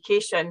mentor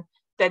education,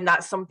 then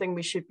that's something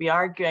we should be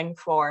arguing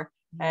for.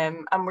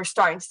 And we're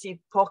starting to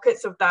see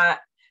pockets of that.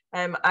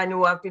 I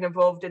know I've been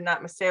involved in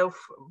that myself.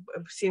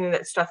 I've seen it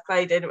at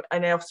Strathclyde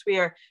and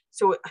elsewhere.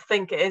 So I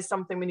think it is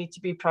something we need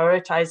to be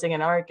prioritising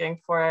and arguing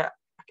for.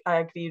 I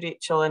agree,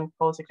 Rachel, and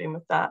Paul's agreeing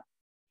with that.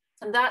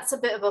 And that's a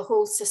bit of a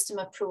whole system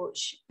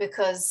approach,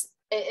 because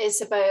it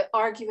is about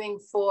arguing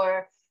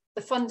for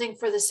the funding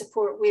for the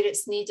support where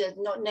it's needed,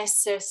 not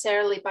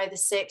necessarily by the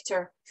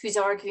sector who's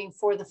arguing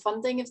for the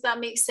funding, if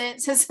that makes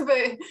sense. It's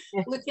about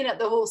looking at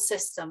the whole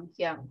system.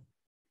 Yeah.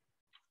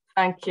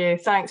 Thank you.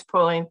 Thanks,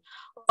 Pauline.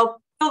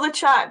 I'll pull the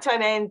chat to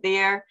an end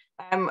there.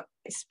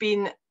 It's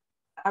been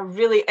a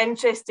really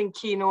interesting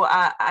keynote,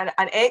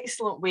 an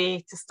excellent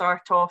way to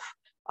start off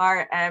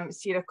our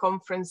SERA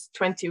conference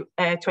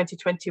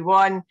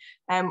 2021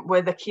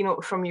 with a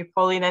keynote from you,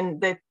 Pauline, and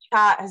the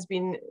chat has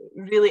been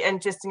really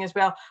interesting as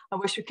well. I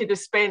wish we could have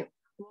spent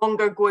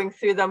longer going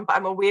through them, but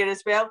I'm aware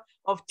as well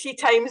of tea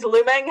times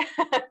looming.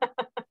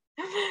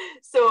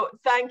 So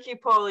thank you,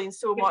 Pauline,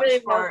 so much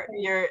for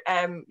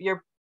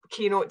your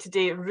keynote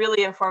today.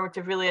 Really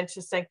informative, really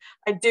interesting.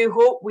 I do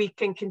hope we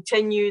can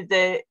continue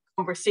the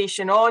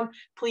conversation on.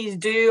 Please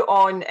do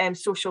on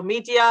social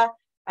media.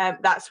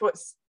 That's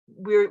what's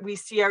we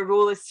see our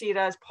role as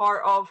SERA as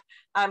part of,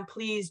 and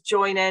please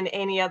join in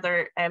any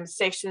other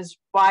sessions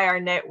by our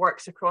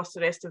networks across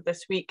the rest of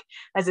this week.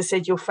 As I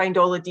said, you'll find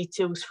all the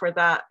details for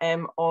that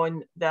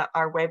on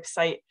our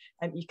website,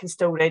 and you can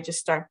still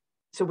register.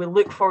 So we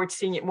look forward to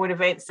seeing you at more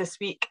events this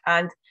week,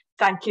 and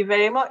thank you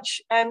very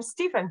much,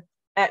 Stephen.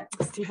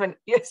 Stephen,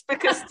 yes,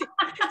 because Stephen,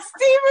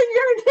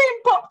 your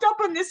name popped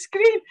up on the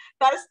screen.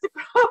 That's the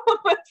problem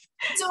with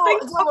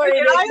don't worry,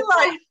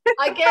 I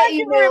I get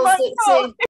emails that say